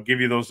can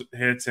give you those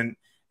hits and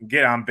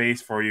get on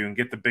base for you and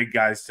get the big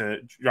guys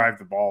to drive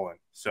the ball in.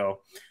 So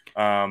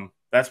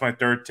that's my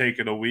third take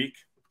of the week.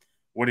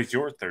 What is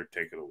your third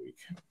take of the week?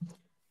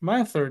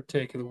 My third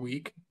take of the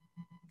week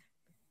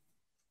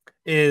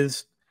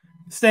is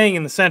staying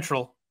in the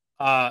Central.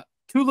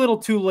 Too little,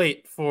 too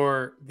late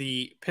for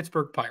the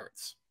Pittsburgh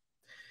Pirates.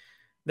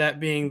 That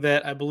being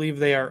that I believe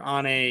they are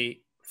on a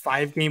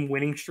 5-game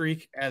winning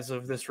streak as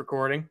of this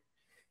recording.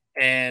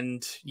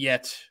 And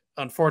yet,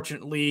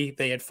 unfortunately,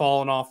 they had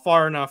fallen off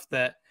far enough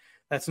that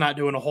that's not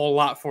doing a whole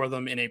lot for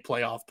them in a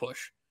playoff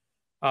push.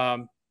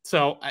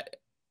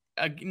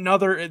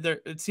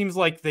 It seems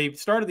like they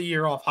started the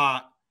year off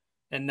hot,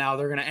 and now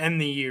they're going to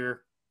end the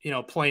year,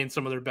 playing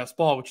some of their best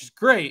ball, which is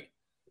great.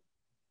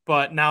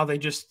 But now they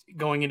just,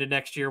 going into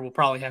next year, will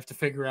probably have to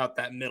figure out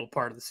that middle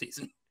part of the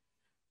season.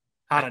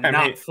 How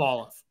to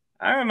fall off.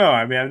 I don't know.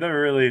 I mean, I've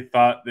never really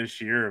thought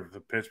this year of the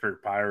Pittsburgh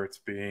Pirates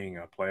being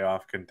a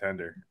playoff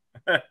contender.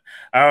 I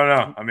don't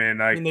know. I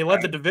mean, they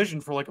led the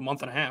division for like a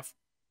month and a half.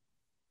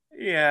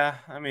 Yeah,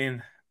 I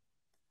mean,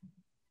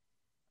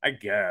 I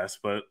guess,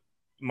 but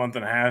a month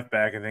and a half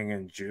back, I think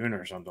in June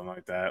or something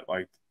like that,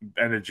 like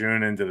end of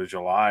June into the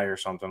July or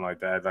something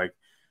like that. Like,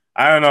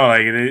 I don't know.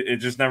 Like, it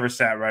just never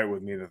sat right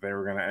with me that they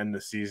were going to end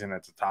the season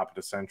at the top of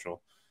the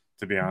Central,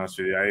 to be honest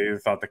with you. I either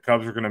thought the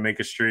Cubs were going to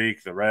make a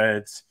streak, the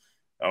Reds,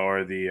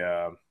 or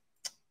the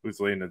who's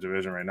leading the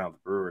division right now? The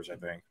Brewers, I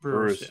think.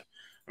 Brewers. Yeah.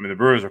 I mean, the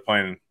Brewers are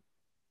playing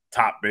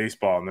top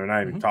baseball, and they're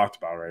not even talked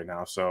about right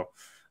now. So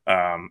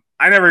I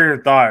never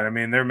even thought. I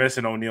mean, they're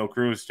missing O'Neal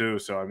Cruz too.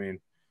 So I mean,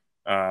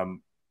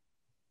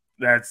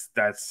 that's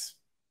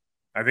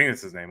I think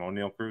it's his name,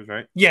 O'Neal Cruz,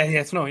 right? Yeah,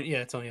 it's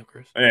O'Neal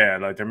Cruz. Yeah,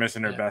 like they're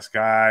missing their best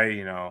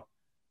guy.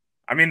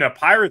 I mean, the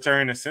Pirates are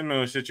in a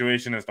similar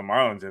situation as the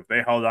Marlins. If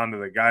they held on to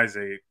the guys,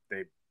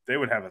 they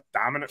would have a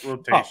dominant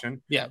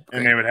rotation.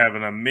 And they would have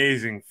an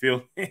amazing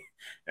field,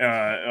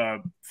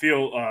 guys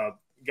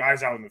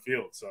out in the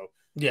field. So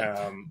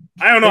I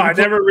don't know. I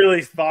never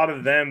really thought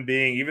of them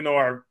being, even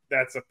though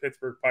that's a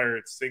Pittsburgh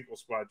Pirates single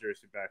squad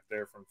jersey back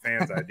there from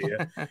fans'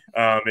 idea.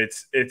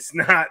 It's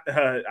not.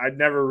 I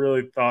never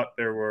really thought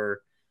there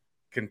were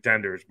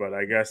contenders, but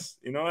I guess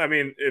I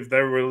mean, if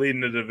they were leading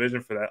the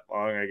division for that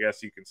long, I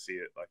guess you can see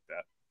it like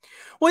that.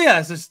 Well,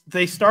 yeah,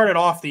 they started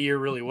off the year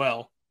really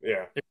well.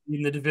 Yeah,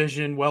 in the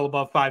division, well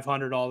above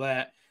 500, all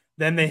that.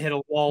 Then they hit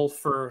a wall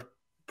for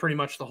pretty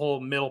much the whole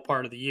middle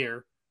part of the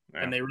year,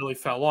 and they really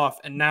fell off.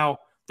 And now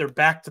they're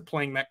back to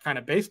playing that kind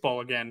of baseball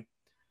again,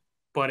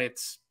 but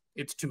it's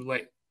too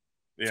late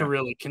to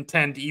really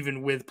contend,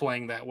 even with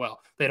playing that well.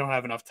 They don't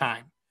have enough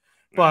time.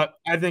 But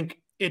I think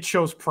it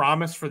shows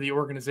promise for the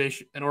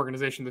organization, an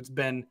organization that's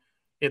been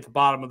at the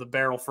bottom of the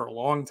barrel for a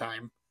long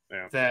time.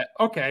 Yeah. That,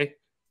 okay,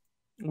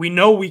 we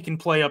know we can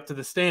play up to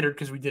the standard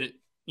because we did it,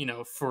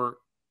 for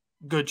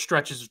good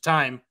stretches of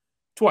time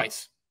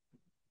twice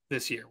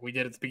this year. We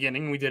did it at the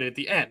beginning, we did it at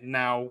the end.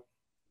 Now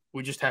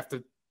we just have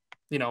to,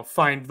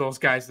 find those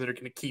guys that are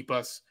going to keep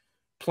us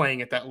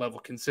playing at that level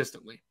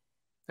consistently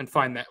and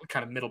find that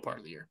kind of middle part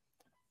of the year.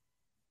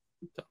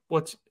 So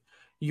what's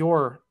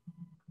your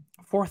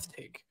fourth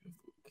take?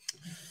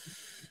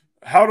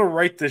 how to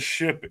right the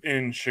ship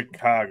in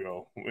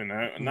Chicago,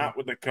 Mm-hmm. not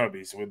with the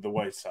Cubbies, with the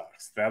White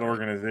Sox. That Right.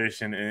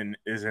 organization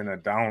is in a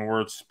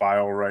downward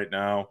spiral right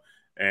now,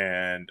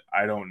 and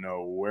I don't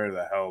know where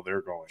the hell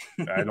they're going.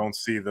 I don't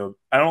see the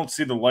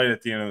light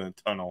at the end of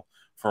the tunnel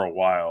for a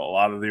while. A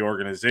lot of the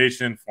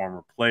organization,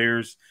 former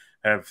players,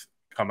 have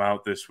come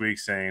out this week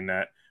saying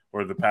that,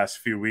 or the past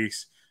few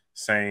weeks,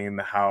 saying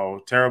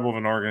how terrible of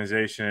an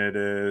organization it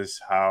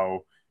is,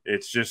 how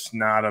it's just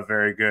not a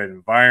very good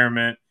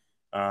environment.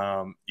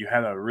 You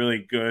had a really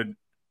good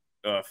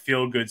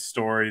feel good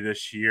story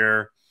this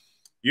year.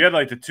 You had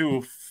like the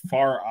two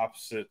far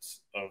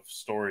opposites of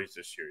stories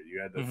this year.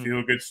 You had the Mm-hmm.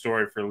 feel good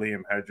story for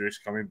Liam Hendricks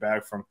coming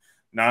back from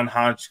non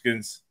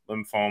Hodgkin's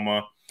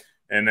lymphoma.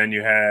 And then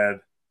you had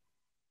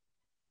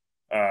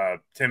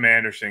Tim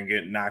Anderson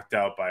getting knocked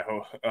out by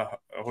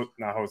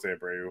not Jose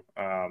Abreu,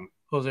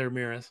 Jose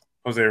Ramirez.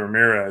 Jose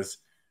Ramirez.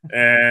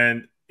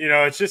 And,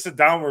 it's just a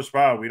downward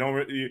spiral. We don't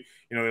really,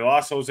 they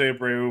lost Jose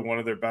Abreu, one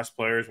of their best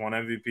players, one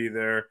MVP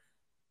there.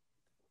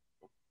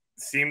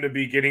 Seem to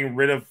be getting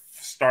rid of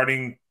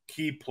starting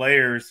key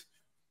players,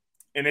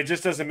 and it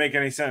just doesn't make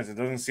any sense. It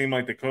doesn't seem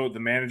like the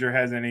manager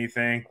has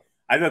anything.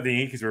 I thought the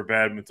Yankees were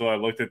bad until I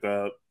looked at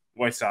the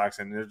White Sox,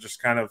 and they're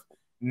just kind of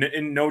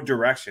in no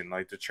direction.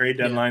 Like the trade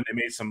Yeah. deadline, they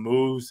made some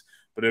moves,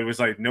 but it was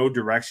like no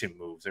direction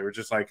moves. They were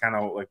just like kind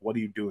of like, what are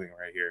you doing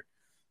right here? Right.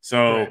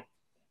 So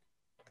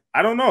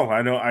I don't know.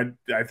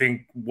 I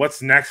think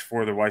what's next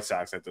for the White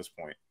Sox at this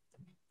point.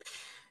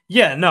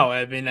 Yeah, no,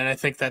 I mean, and I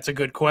think that's a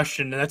good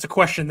question, and that's a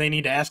question they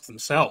need to ask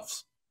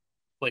themselves.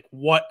 Like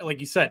what, like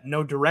you said,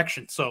 no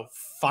direction. So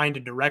find a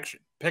direction,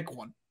 pick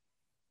one.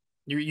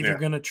 You're either Yeah.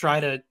 going to try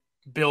to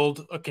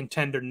build a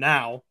contender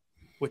now,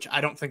 which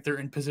I don't think they're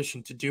in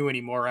position to do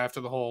anymore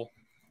after the whole,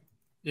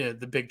 the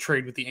big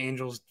trade with the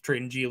Angels,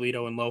 trading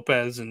Giolito and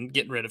Lopez and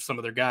getting rid of some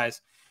of their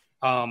guys,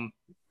 um,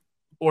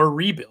 or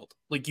rebuild.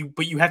 But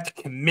you have to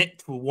commit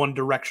to one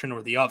direction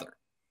or the other.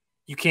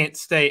 You can't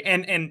stay,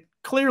 and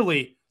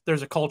clearly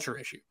there's a culture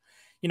issue.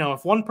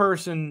 If one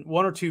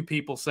or two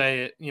people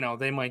say it,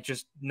 they might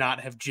just not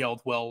have gelled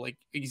well. Like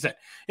you said,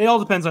 it all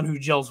depends on who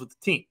gels with the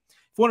team.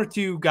 If one or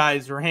two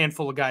guys or a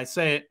handful of guys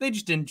say it, they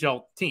just didn't gel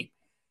with the team.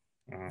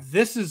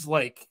 This is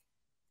like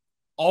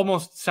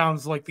almost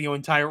sounds like the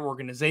entire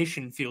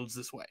organization feels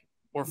this way,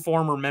 or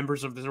former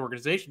members of this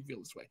organization feel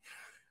this way.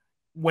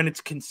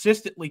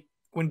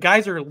 When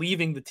guys are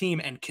leaving the team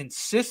and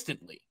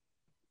consistently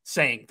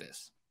saying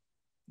this,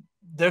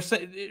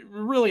 it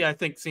really, I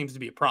think, seems to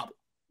be a problem.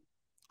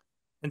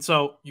 And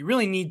so you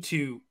really need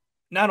to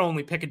not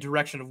only pick a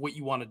direction of what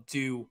you want to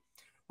do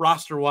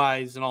roster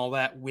wise and all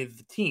that with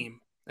the team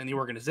and the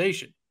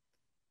organization,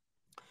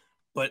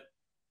 but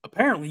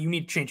apparently you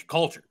need to change your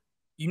culture.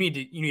 You need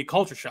a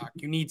culture shock.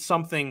 You need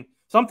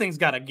something's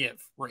got to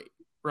give,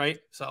 right?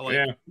 So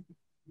Yeah.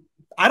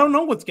 I don't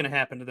know what's going to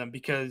happen to them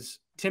because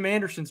Tim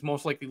Anderson's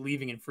most likely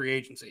leaving in free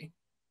agency.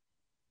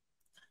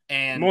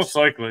 And Most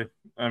likely.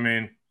 I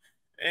mean,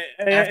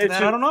 after it's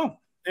that, I don't know.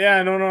 Yeah,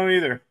 I don't know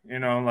either.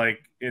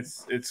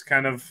 It's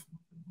kind of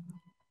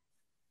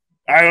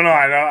I don't know.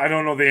 I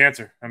don't know the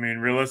answer. I mean,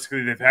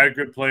 realistically, they've had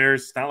good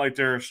players. It's not like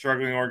they're a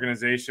struggling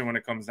organization when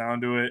it comes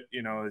down to it.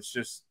 It's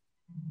just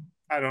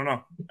I don't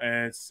know.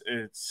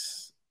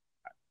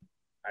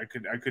 I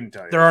couldn't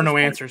tell you. There At are this no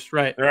point, answers,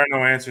 right? there are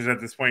no answers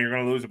at this point. You're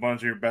going to lose a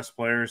bunch of your best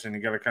players, and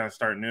you got to kind of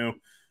start new. You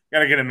got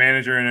to get a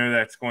manager in there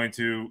that's going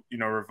to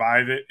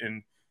revive it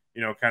and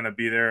kind of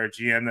be there. A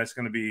GM that's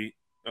going to be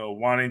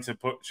wanting to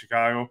put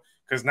Chicago.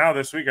 Because now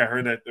this week I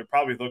heard that they're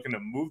probably looking to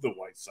move the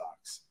White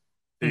Sox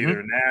to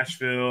either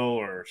Nashville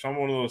or some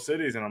one of those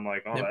cities, and I'm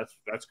like, oh, Yep.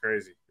 that's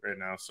crazy right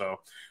now. So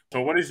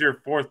what is your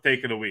fourth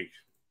take of the week?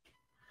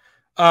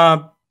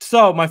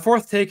 So my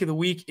fourth take of the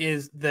week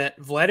is that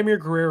Vladimir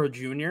Guerrero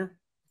Jr.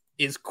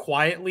 is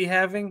quietly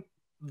having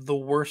the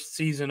worst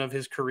season of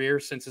his career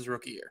since his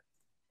rookie year.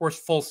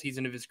 Worst full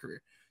season of his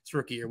career. It's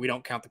rookie year. We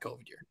don't count the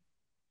COVID year.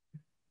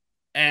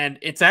 And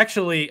it's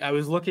actually, I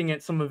was looking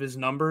at some of his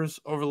numbers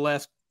over the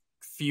last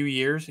few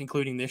years,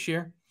 including this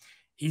year.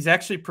 He's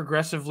actually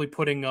progressively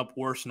putting up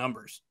worse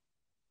numbers.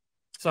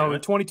 So Really?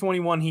 in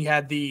 2021, he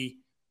had the,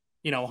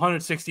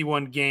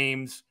 161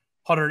 games,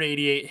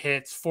 188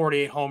 hits,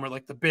 48 homer,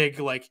 like the big,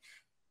 like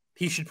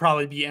he should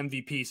probably be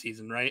MVP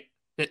season, right?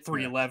 Hit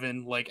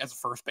 311, like as a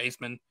first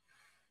baseman.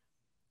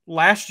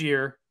 Last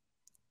year,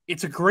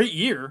 it's a great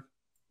year.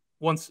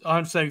 Once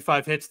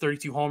 175 hits,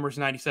 32 homers,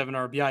 97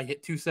 RBI,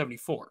 hit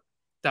 274,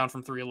 down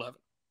from 311,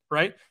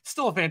 right?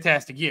 Still a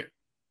fantastic year.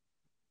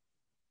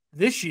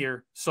 This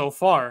year, so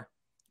far,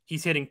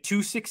 he's hitting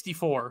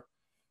 264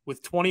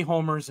 with 20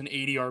 homers and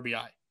 80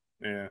 RBI.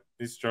 Yeah,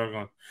 he's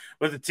struggling.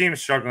 But the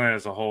team's struggling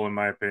as a whole, in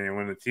my opinion.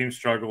 When the team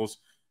struggles,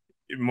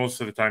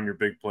 most of the time your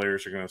big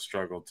players are going to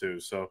struggle too.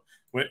 So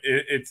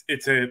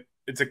it's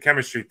a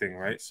chemistry thing,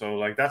 right? So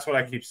like that's what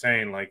I keep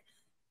saying. Like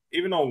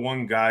even though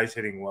one guy's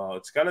hitting well,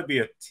 it's got to be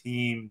a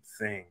team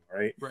thing,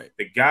 right? Right.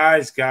 The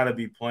guy's got to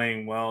be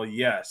playing well.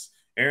 Yes,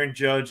 Aaron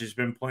Judge has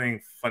been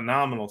playing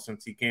phenomenal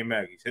since he came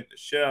back. He's hit the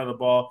shit out of the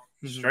ball,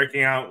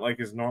 striking out like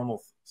his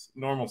normal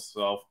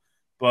self.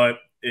 but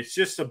it's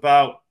just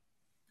about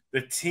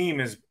the team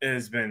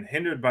has been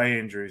hindered by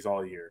injuries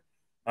all year.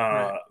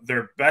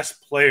 Their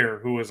best player,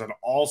 who was an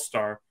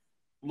all-star,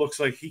 looks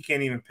like he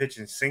can't even pitch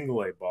in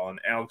single-A ball, in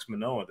Alex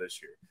Manoah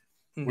this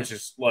year, which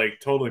is like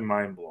totally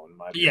mind-blowing in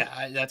my opinion.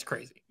 Yeah, that's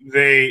crazy.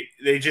 They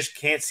just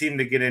can't seem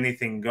to get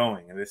anything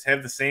going. And they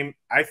have the same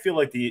 – I feel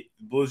like the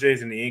Blue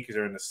Jays and the Yankees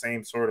are in the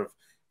same sort of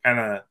kind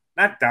of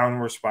not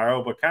downward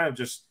spiral, but kind of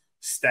just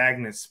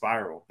stagnant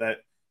spiral that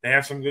they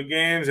have some good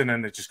games and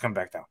then they just come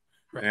back down.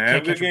 Right. They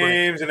have good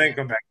games and then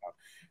come back down.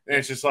 And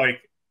it's just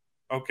like,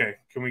 okay,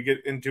 can we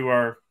get into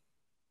our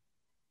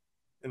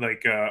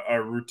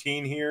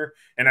routine here?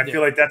 And I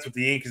feel like that's what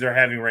the Yankees are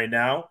having right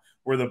now,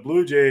 where the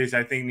Blue Jays,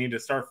 I think, need to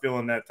start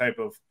feeling that type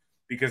of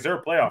 – because they're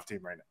a playoff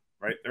team right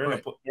now, right? They're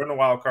in the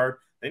wild card.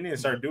 They need to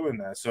start doing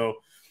that. So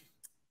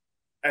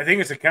I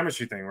think it's a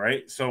chemistry thing,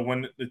 right? So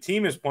when the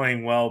team is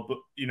playing well, but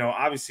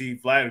obviously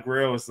Vlad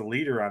Guerrero is the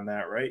leader on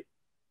that, right?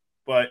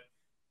 But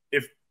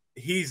if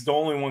he's the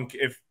only one,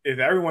 if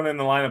everyone in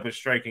the lineup is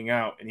striking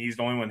out and he's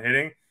the only one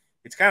hitting,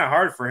 it's kind of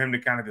hard for him to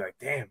kind of be like,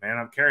 damn, man,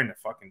 I'm carrying the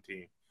fucking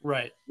team.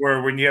 Right.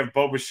 Where when you have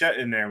Bo Bichette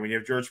in there, when you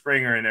have George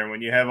Springer in there,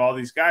 when you have all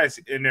these guys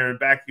in there to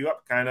back you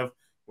up kind of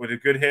with the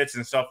good hits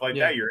and stuff like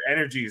that, your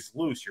energy is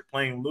loose. You're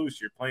playing loose.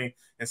 You're playing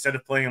 – instead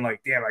of playing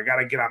like, damn, I got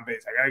to get on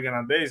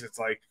base. It's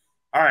like,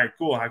 all right,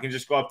 cool. I can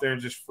just go up there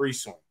and just free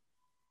swing.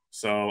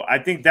 So I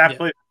think that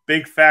plays a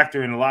big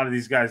factor in a lot of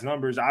these guys'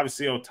 numbers.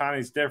 Obviously,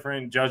 Ohtani's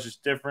different. Judge is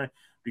different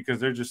because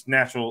they're just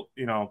natural,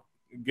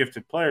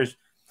 gifted players.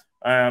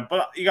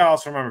 But you got to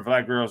also remember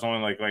Vlad Guerrero's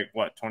only like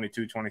what,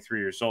 22, 23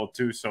 years old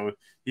too. So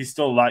he's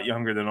still a lot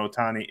younger than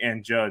Ohtani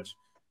and Judge,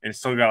 and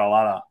still got a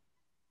lot of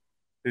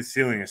his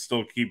ceiling is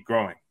still keep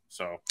growing.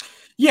 So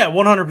yeah,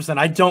 100%.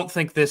 I don't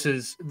think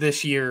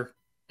this year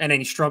and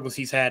any struggles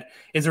he's had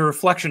is a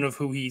reflection of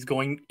who is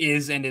going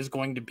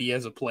to be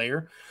as a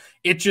player.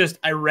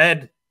 I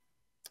read,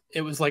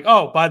 it was like,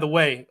 oh, by the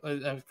way,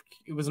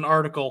 it was an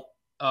article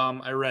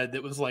I read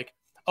that was like,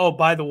 oh,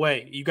 by the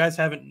way, you guys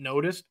haven't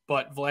noticed,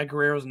 but Vlad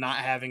Guerrero's not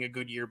having a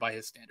good year by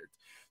his standards.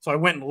 So I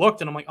went and looked,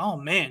 and I'm like, oh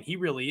man, he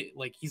really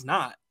he's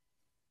not,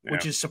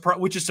 which is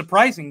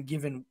surprising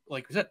given,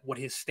 like I said, what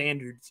his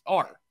standards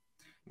are.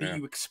 That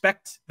you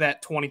expect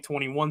that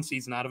 2021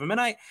 season out of him, and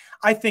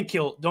I think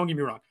don't get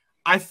me wrong,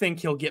 I think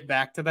he'll get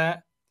back to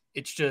that.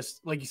 It's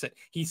just like you said,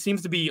 he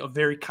seems to be a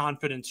very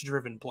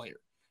confidence-driven player,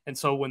 and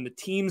so when the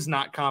team's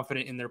not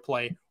confident in their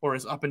play or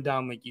is up and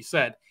down, like you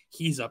said,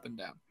 he's up and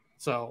down.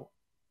 So,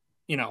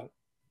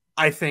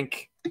 I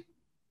think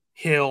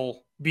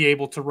he'll be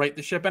able to right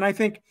the ship. And I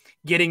think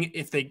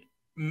if they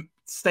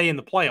stay in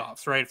the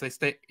playoffs, right? If they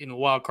stay in the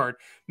wild card,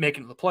 make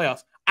it to the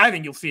playoffs, I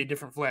think you'll see a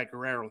different Vlad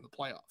Guerrero in the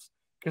playoffs.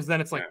 Because then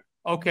it's like,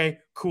 okay,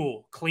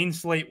 cool, clean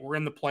slate, we're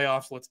in the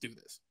playoffs, let's do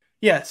this.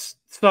 Yes.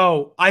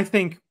 So I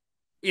think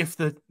if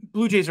the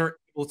Blue Jays are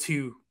able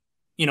to,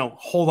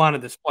 hold on to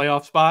this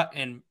playoff spot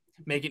and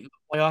make it into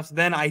the playoffs,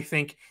 then I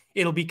think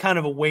it'll be kind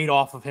of a weight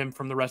off of him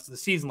from the rest of the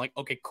season. Like,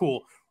 okay,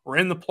 cool. We're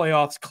in the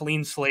playoffs,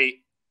 clean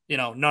slate.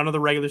 None of the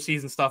regular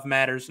season stuff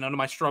matters. None of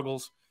my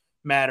struggles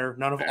matter.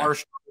 None of our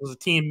struggles as a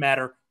team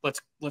matter.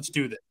 Let's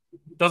do this.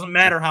 It doesn't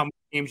matter how many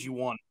games you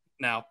won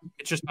now.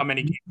 It's just how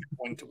many games you're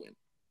going to win.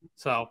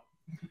 So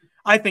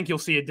I think you'll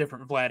see a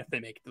different Vlad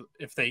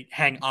if they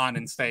hang on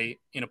and stay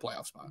in a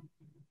playoff spot.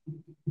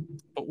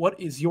 But what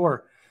is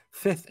your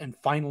fifth and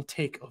final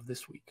take of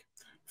this week?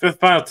 Fifth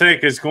final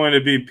take is going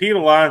to be Pete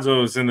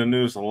Alonso is in the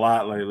news a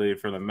lot lately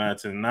for the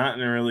Mets, and not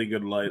in a really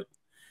good light.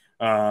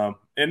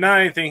 And not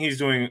anything he's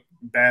doing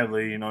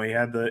badly. He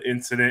had the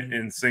incident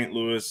in St.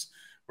 Louis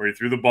where he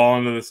threw the ball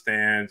into the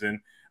stands, and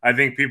I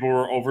think people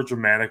were over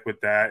dramatic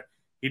with that.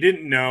 He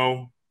didn't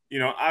know.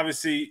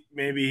 Obviously,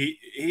 maybe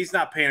he's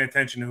not paying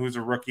attention to who's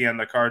a rookie on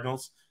the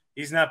Cardinals.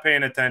 He's not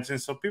paying attention,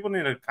 so people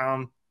need to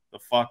calm the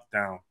fuck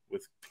down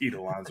with Pete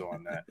Alonso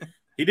on that.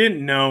 He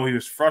didn't know. He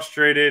was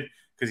frustrated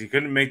because he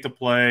couldn't make the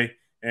play,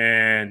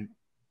 and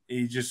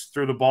he just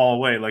threw the ball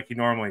away like he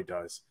normally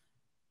does.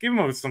 Give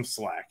him some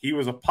slack. He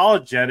was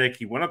apologetic.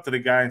 He went up to the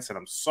guy and said,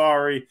 I'm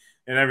sorry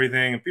and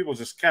everything, and people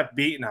just kept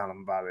beating on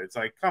him about it. It's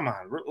like, come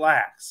on,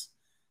 relax.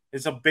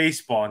 It's a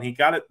baseball, and he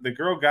got it. The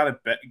girl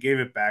gave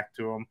it back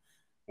to him,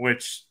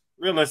 which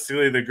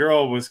realistically the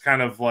girl was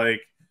kind of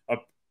like,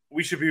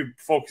 we should be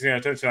focusing our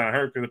attention on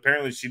her because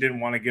apparently she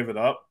didn't want to give it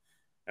up.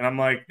 And I'm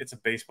like, it's a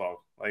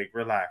baseball. Like,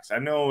 relax. I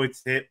know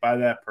it's hit by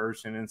that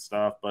person and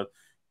stuff, but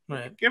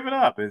give it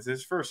up. It's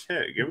his first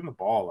hit. Give him the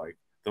ball. Like,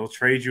 they'll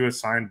trade you a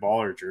signed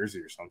ball or jersey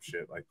or some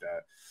shit like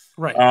that.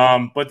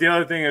 Right. But the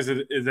other thing is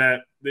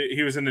that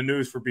he was in the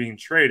news for being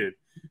traded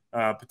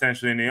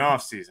potentially in the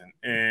offseason.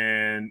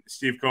 And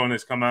Steve Cohen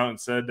has come out and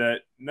said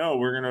that,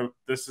 no,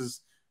 this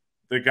is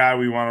the guy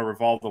we want to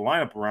revolve the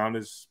lineup around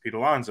is Pete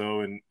Alonso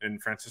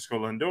and Francisco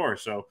Lindor.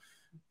 So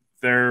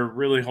they're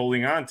really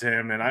holding on to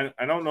him. And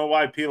I don't know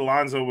why Pete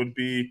Alonso would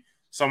be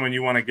someone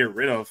you want to get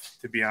rid of,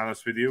 to be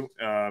honest with you.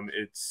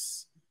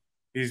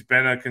 He's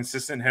been a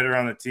consistent hitter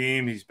on the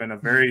team. He's been a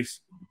very,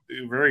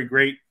 very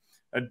great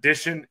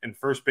addition and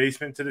first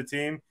baseman to the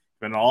team.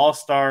 Been an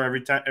all-star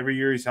every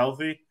year he's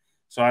healthy.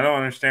 So I don't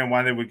understand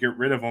why they would get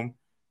rid of him.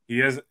 He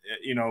has,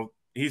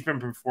 he's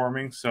been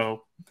performing.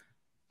 So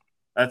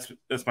that's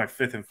my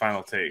fifth and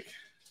final take.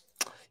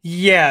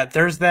 Yeah,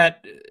 there's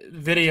that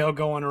video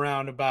going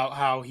around about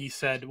how he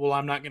said, "Well,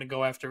 I'm not going to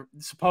go after."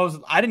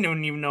 I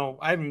didn't even know.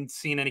 I haven't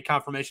seen any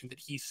confirmation that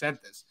he said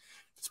this.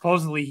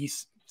 Supposedly,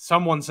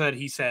 someone said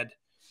he said,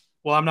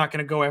 "Well, I'm not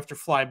going to go after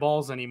fly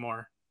balls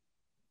anymore,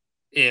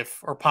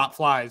 or pop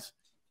flies,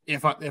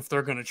 if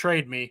they're going to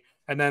trade me."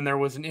 And then there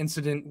was an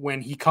incident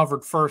when he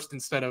covered first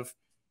instead of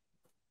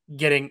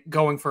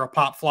going for a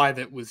pop fly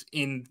that was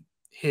in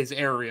his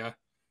area.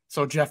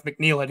 So Jeff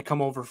McNeil had to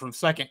come over from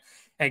second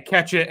and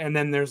catch it. And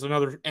then there's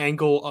another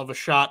angle of a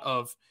shot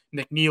of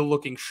McNeil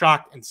looking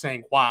shocked and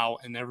saying, "Wow."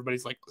 And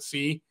everybody's like,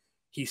 "See,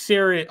 he's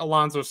serious.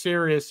 Alonso's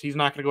serious. He's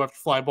not going to go after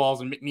fly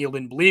balls." And McNeil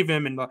didn't believe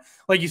him. And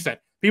like you said,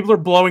 people are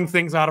blowing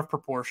things out of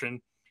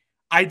proportion.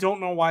 I don't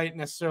know why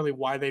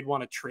they'd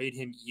want to trade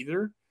him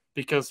either,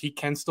 because he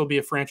can still be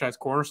a franchise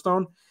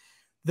cornerstone.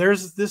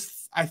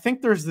 I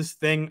think there's this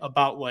thing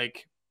about,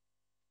 like,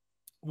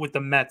 with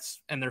the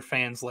Mets and their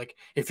fans, like,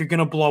 if you're going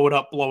to blow it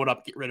up,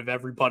 get rid of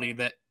everybody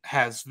that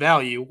has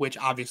value, which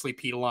obviously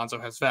Pete Alonso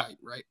has value,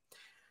 right?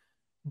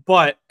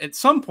 But at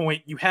some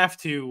point you have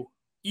to,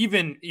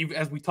 even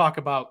as we talked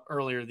about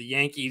earlier, the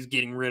Yankees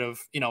getting rid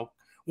of,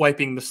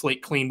 wiping the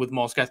slate clean with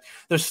most guys.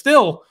 There's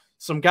still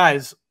some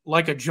guys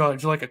like a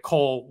Judge, like a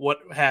Cole, what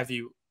have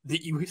you,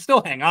 that you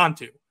still hang on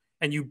to,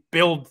 and you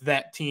build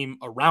that team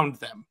around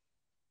them.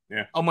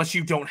 Yeah. Unless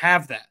you don't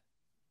have that,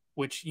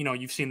 which,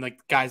 you've seen, like,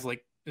 guys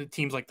like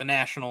teams like the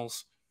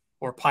Nationals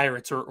or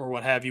Pirates or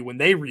what have you, when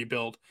they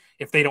rebuild,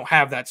 if they don't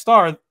have that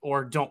star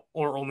or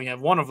only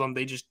have one of them,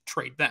 they just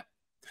trade them.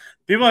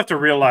 People have to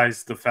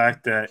realize the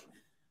fact that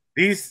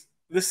this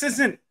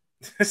isn't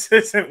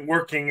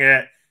working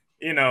at,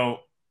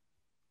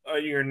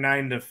 your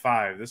 9 to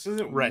 5. This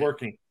isn't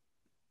working.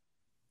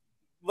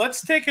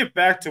 Let's take it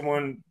back to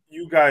when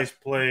you guys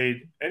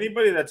played.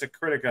 Anybody that's a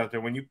critic out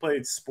there, when you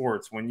played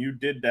sports, when you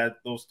did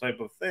those type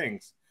of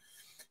things,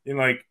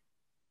 like,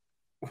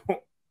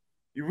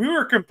 we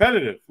were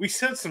competitive. We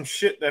said some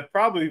shit that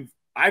probably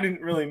I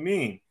didn't really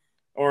mean,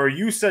 or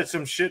you said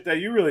some shit that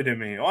you really didn't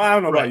mean. Well, I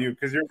don't know about you,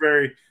 because you're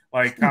very,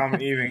 like,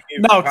 calm, even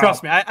no, calm.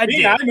 Trust me, I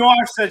did. I know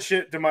I've said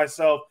shit to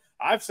myself.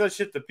 I've said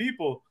shit to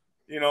people,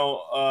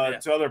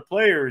 to other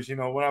players,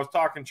 when I was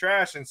talking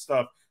trash and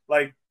stuff,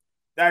 like,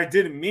 that I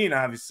didn't mean,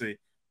 obviously.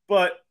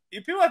 But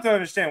people have to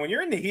understand, when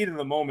you're in the heat of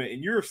the moment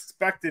and you're a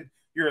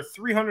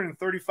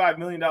 $335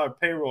 million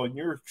payroll, and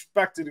you're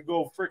expected to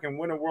go freaking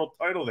win a world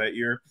title that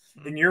year,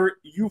 and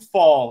you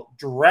fall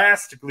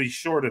drastically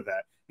short of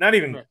that. Not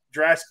even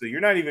drastically.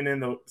 You're not even in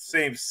the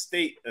same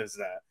state as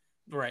that.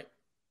 Right.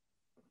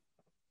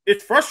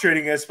 It's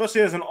frustrating,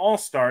 especially as an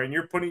all-star, and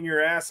you're putting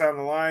your ass on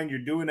the line. You're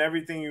doing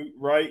everything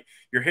right.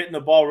 You're hitting the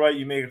ball right.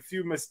 You make a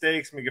few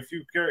mistakes,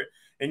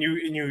 and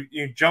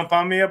you jump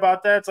on me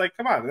about that. It's like,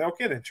 come on,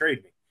 okay, then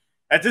trade me.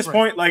 At this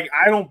point, like,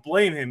 I don't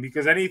blame him,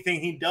 because anything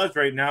he does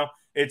right now,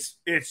 it's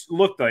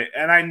looked like.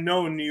 And I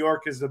know New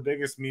York is the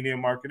biggest media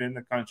market in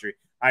the country.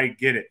 I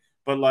get it.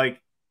 But,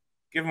 like,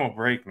 give him a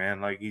break,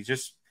 man. Like, he's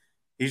just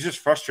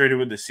frustrated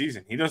with the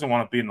season. He doesn't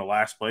want to be in the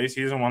last place.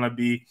 He doesn't want to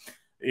be,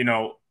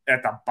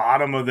 at the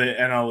bottom of the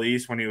NL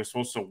East when he was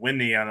supposed to win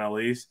the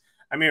NL East.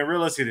 I mean,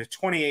 realistically, there's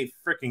 28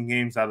 freaking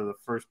games out of the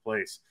first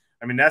place.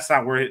 I mean, that's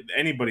not where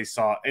anybody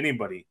saw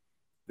anybody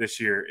this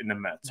year in the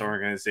Mets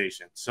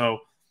organization. So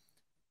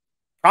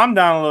calm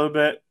down a little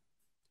bit.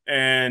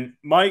 And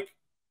Mike,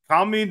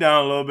 calm me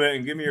down a little bit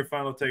and give me your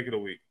final take of the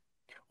week.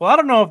 Well, I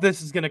don't know if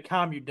this is going to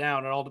calm you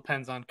down. It all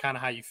depends on kind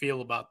of how you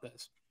feel about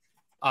this.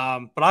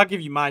 But I'll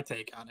give you my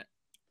take on it.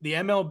 The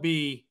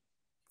MLB,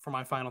 for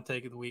my final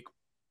take of the week,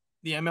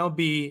 the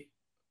MLB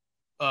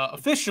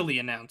officially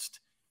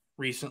announced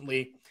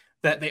recently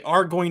that they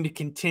are going to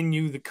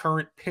continue the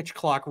current pitch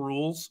clock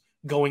rules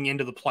going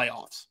into the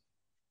playoffs.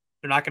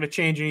 They're not going to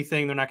change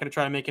anything. They're not going to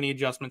try to make any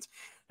adjustments.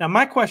 Now,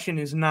 my question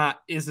is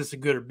not, is this a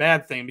good or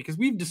bad thing? Because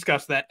we've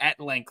discussed that at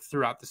length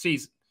throughout the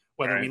season,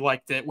 whether we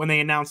liked it when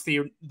they announced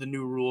the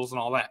new rules and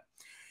all that.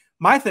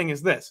 My thing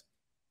is this.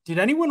 Did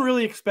anyone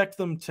really expect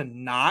them to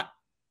not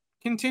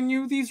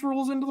continue these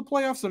rules into the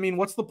playoffs? I mean,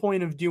 what's the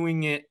point of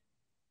doing it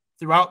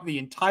throughout the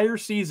entire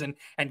season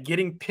and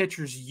getting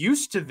pitchers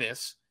used to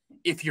this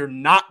if you're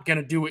not going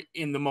to do it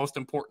in the most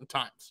important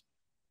times?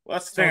 Well,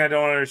 that's the thing I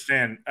don't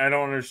understand. I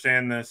don't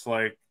understand this,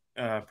 like,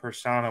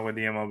 persona with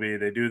the MLB.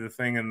 They do the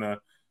thing in the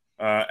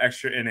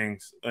extra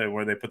innings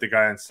where they put the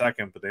guy in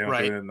second, but they don't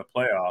do it in the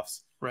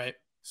playoffs. Right.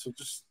 So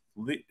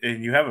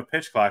and you have a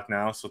pitch clock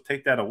now, so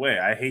take that away.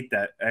 I hate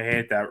that. I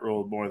hate that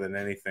rule more than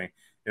anything.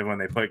 And when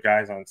they put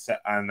guys on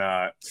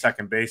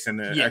second base in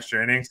the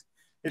extra innings,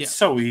 it's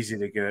so easy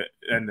to get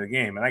end the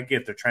game. And I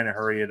get they're trying to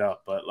hurry it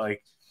up, but,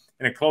 like,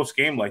 in a close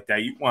game like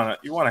that, you want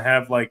to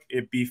have, like,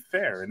 it be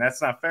fair, and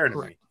that's not fair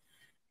to me.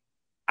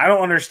 I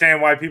don't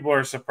understand why people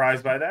are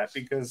surprised by that,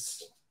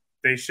 because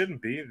they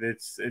shouldn't be.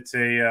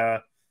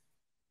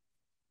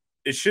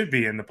 It should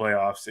be in the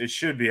playoffs. It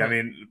should be. I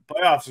mean,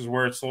 playoffs is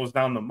where it slows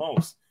down the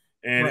most.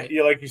 And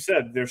like you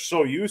said, they're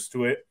so used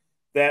to it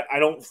that I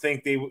don't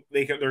think they're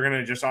going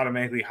to just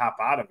automatically hop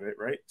out of it,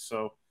 right?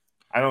 So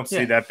I don't see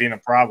Yeah, that being a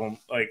problem,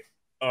 like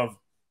of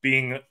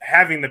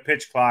having the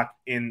pitch clock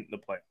in the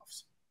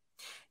playoffs.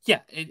 yeah,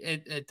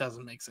 it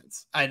doesn't make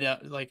sense. I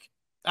like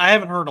I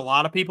haven't heard a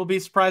lot of people be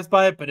surprised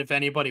by it, but if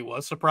anybody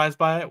was surprised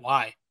by it,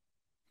 why?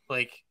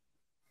 Like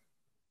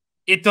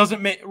it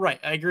doesn't make right.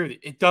 I agree with you.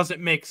 It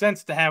doesn't make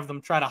sense to have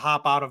them try to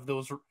hop out of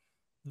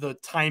the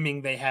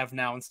timing they have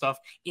now and stuff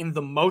in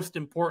the most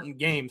important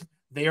games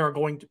they are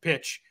going to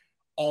pitch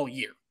all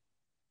year.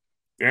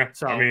 Yeah, I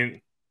So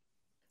mean,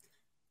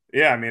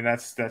 yeah, I mean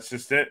that's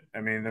just it.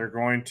 I mean, they're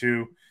going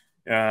to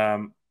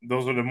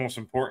those are the most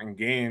important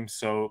games,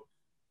 so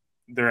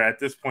they're at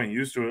this point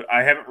used to it.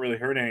 I haven't really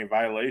heard any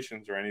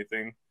violations or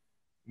anything.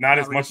 Not not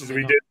as much as recently,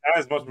 we no. did, not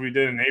as much as we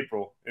did in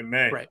April, in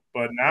May. Right, But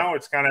right. now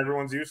it's kind of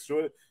everyone's used to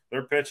it.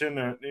 They're pitching,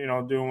 they're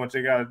doing what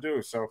they got to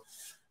do. So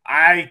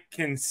I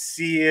can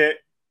see it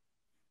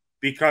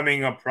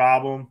becoming a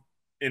problem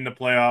in the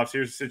playoffs.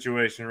 Here's the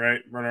situation,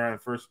 right? Run around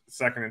first,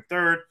 second, and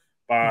third, Mhm.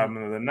 bottom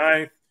of the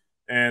ninth,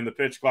 and the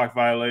pitch clock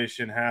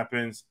violation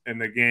happens,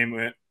 and the game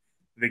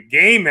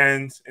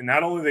ends, and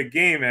not only the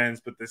game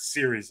ends, but the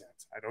series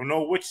ends. I don't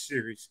know which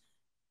series,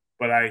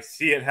 but I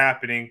see it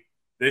happening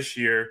this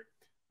year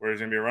where there's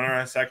going to be a runner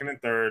on second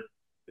and third.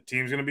 The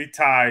team's going to be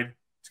tied.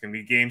 It's going to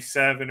be game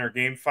 7 or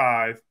game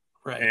 5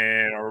 Right.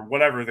 and or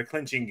whatever, the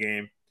clinching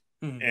game.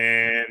 Mhm.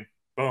 And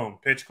boom,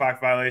 pitch clock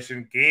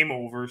violation, game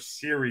over,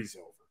 series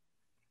over.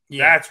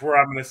 Yeah. That's where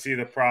I'm going to see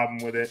the problem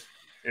with it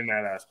in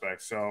that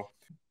aspect. So,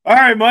 all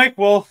right, Mike.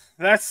 Well,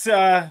 that's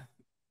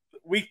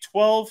week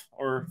 12,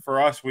 or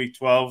for us, week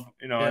 12.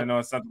 I Yep. know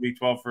it's not week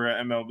 12 for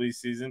MLB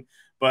season,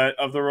 but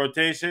of the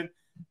rotation.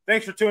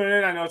 Thanks for tuning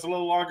in. I know it's a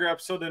little longer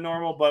episode than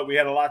normal, but we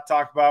had a lot to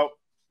talk about.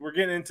 We're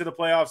getting into the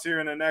playoffs here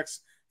in the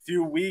next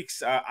few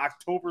weeks.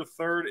 October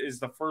 3rd is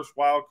the first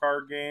wild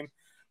card game.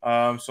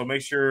 So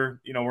make sure,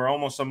 we're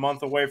almost a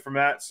month away from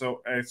that.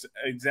 So it's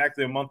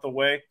exactly a month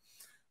away.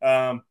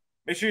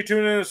 Make sure you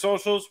tune in to the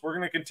socials. We're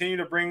going to continue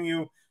to bring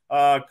you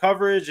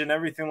coverage and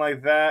everything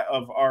like that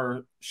of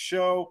our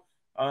show.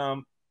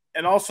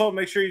 And also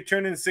make sure you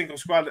tune in to Single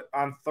Squad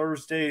on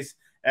Thursdays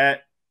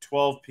at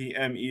 12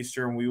 p.m.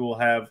 Eastern. We will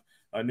have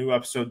a new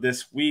episode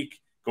this week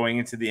going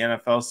into the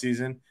NFL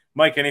season.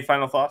 Mike, any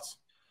final thoughts?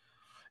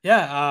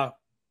 Yeah.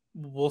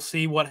 We'll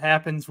see what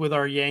happens with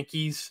our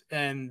Yankees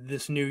and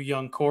this new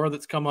young core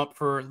that's come up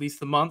for at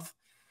least a month.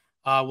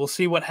 We'll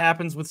see what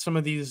happens with some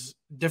of these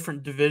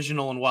different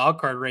divisional and wild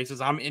card races.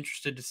 I'm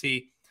interested to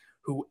see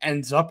who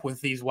ends up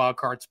with these wild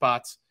card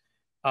spots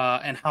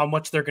and how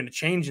much they're going to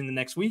change in the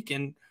next week.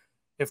 And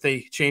if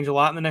they change a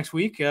lot in the next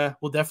week,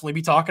 we'll definitely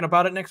be talking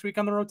about it next week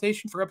on the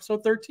rotation for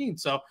episode 13.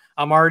 So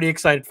I'm already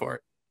excited for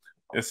it.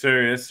 Yes,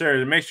 sir. Yes,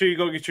 sir. Make sure you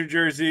go get your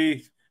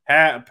jersey,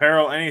 hat,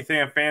 apparel, anything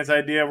at Fans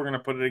Idea. We're going to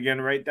put it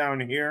again right down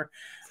here.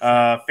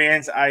 Sure.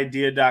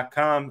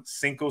 Fansidea.com,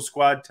 Cinco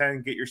Squad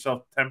 10. Get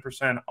yourself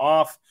 10%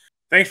 off.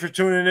 Thanks for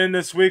tuning in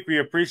this week. We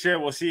appreciate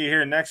it. We'll see you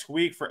here next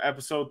week for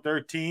episode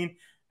 13.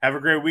 Have a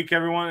great week,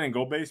 everyone, and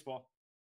go baseball.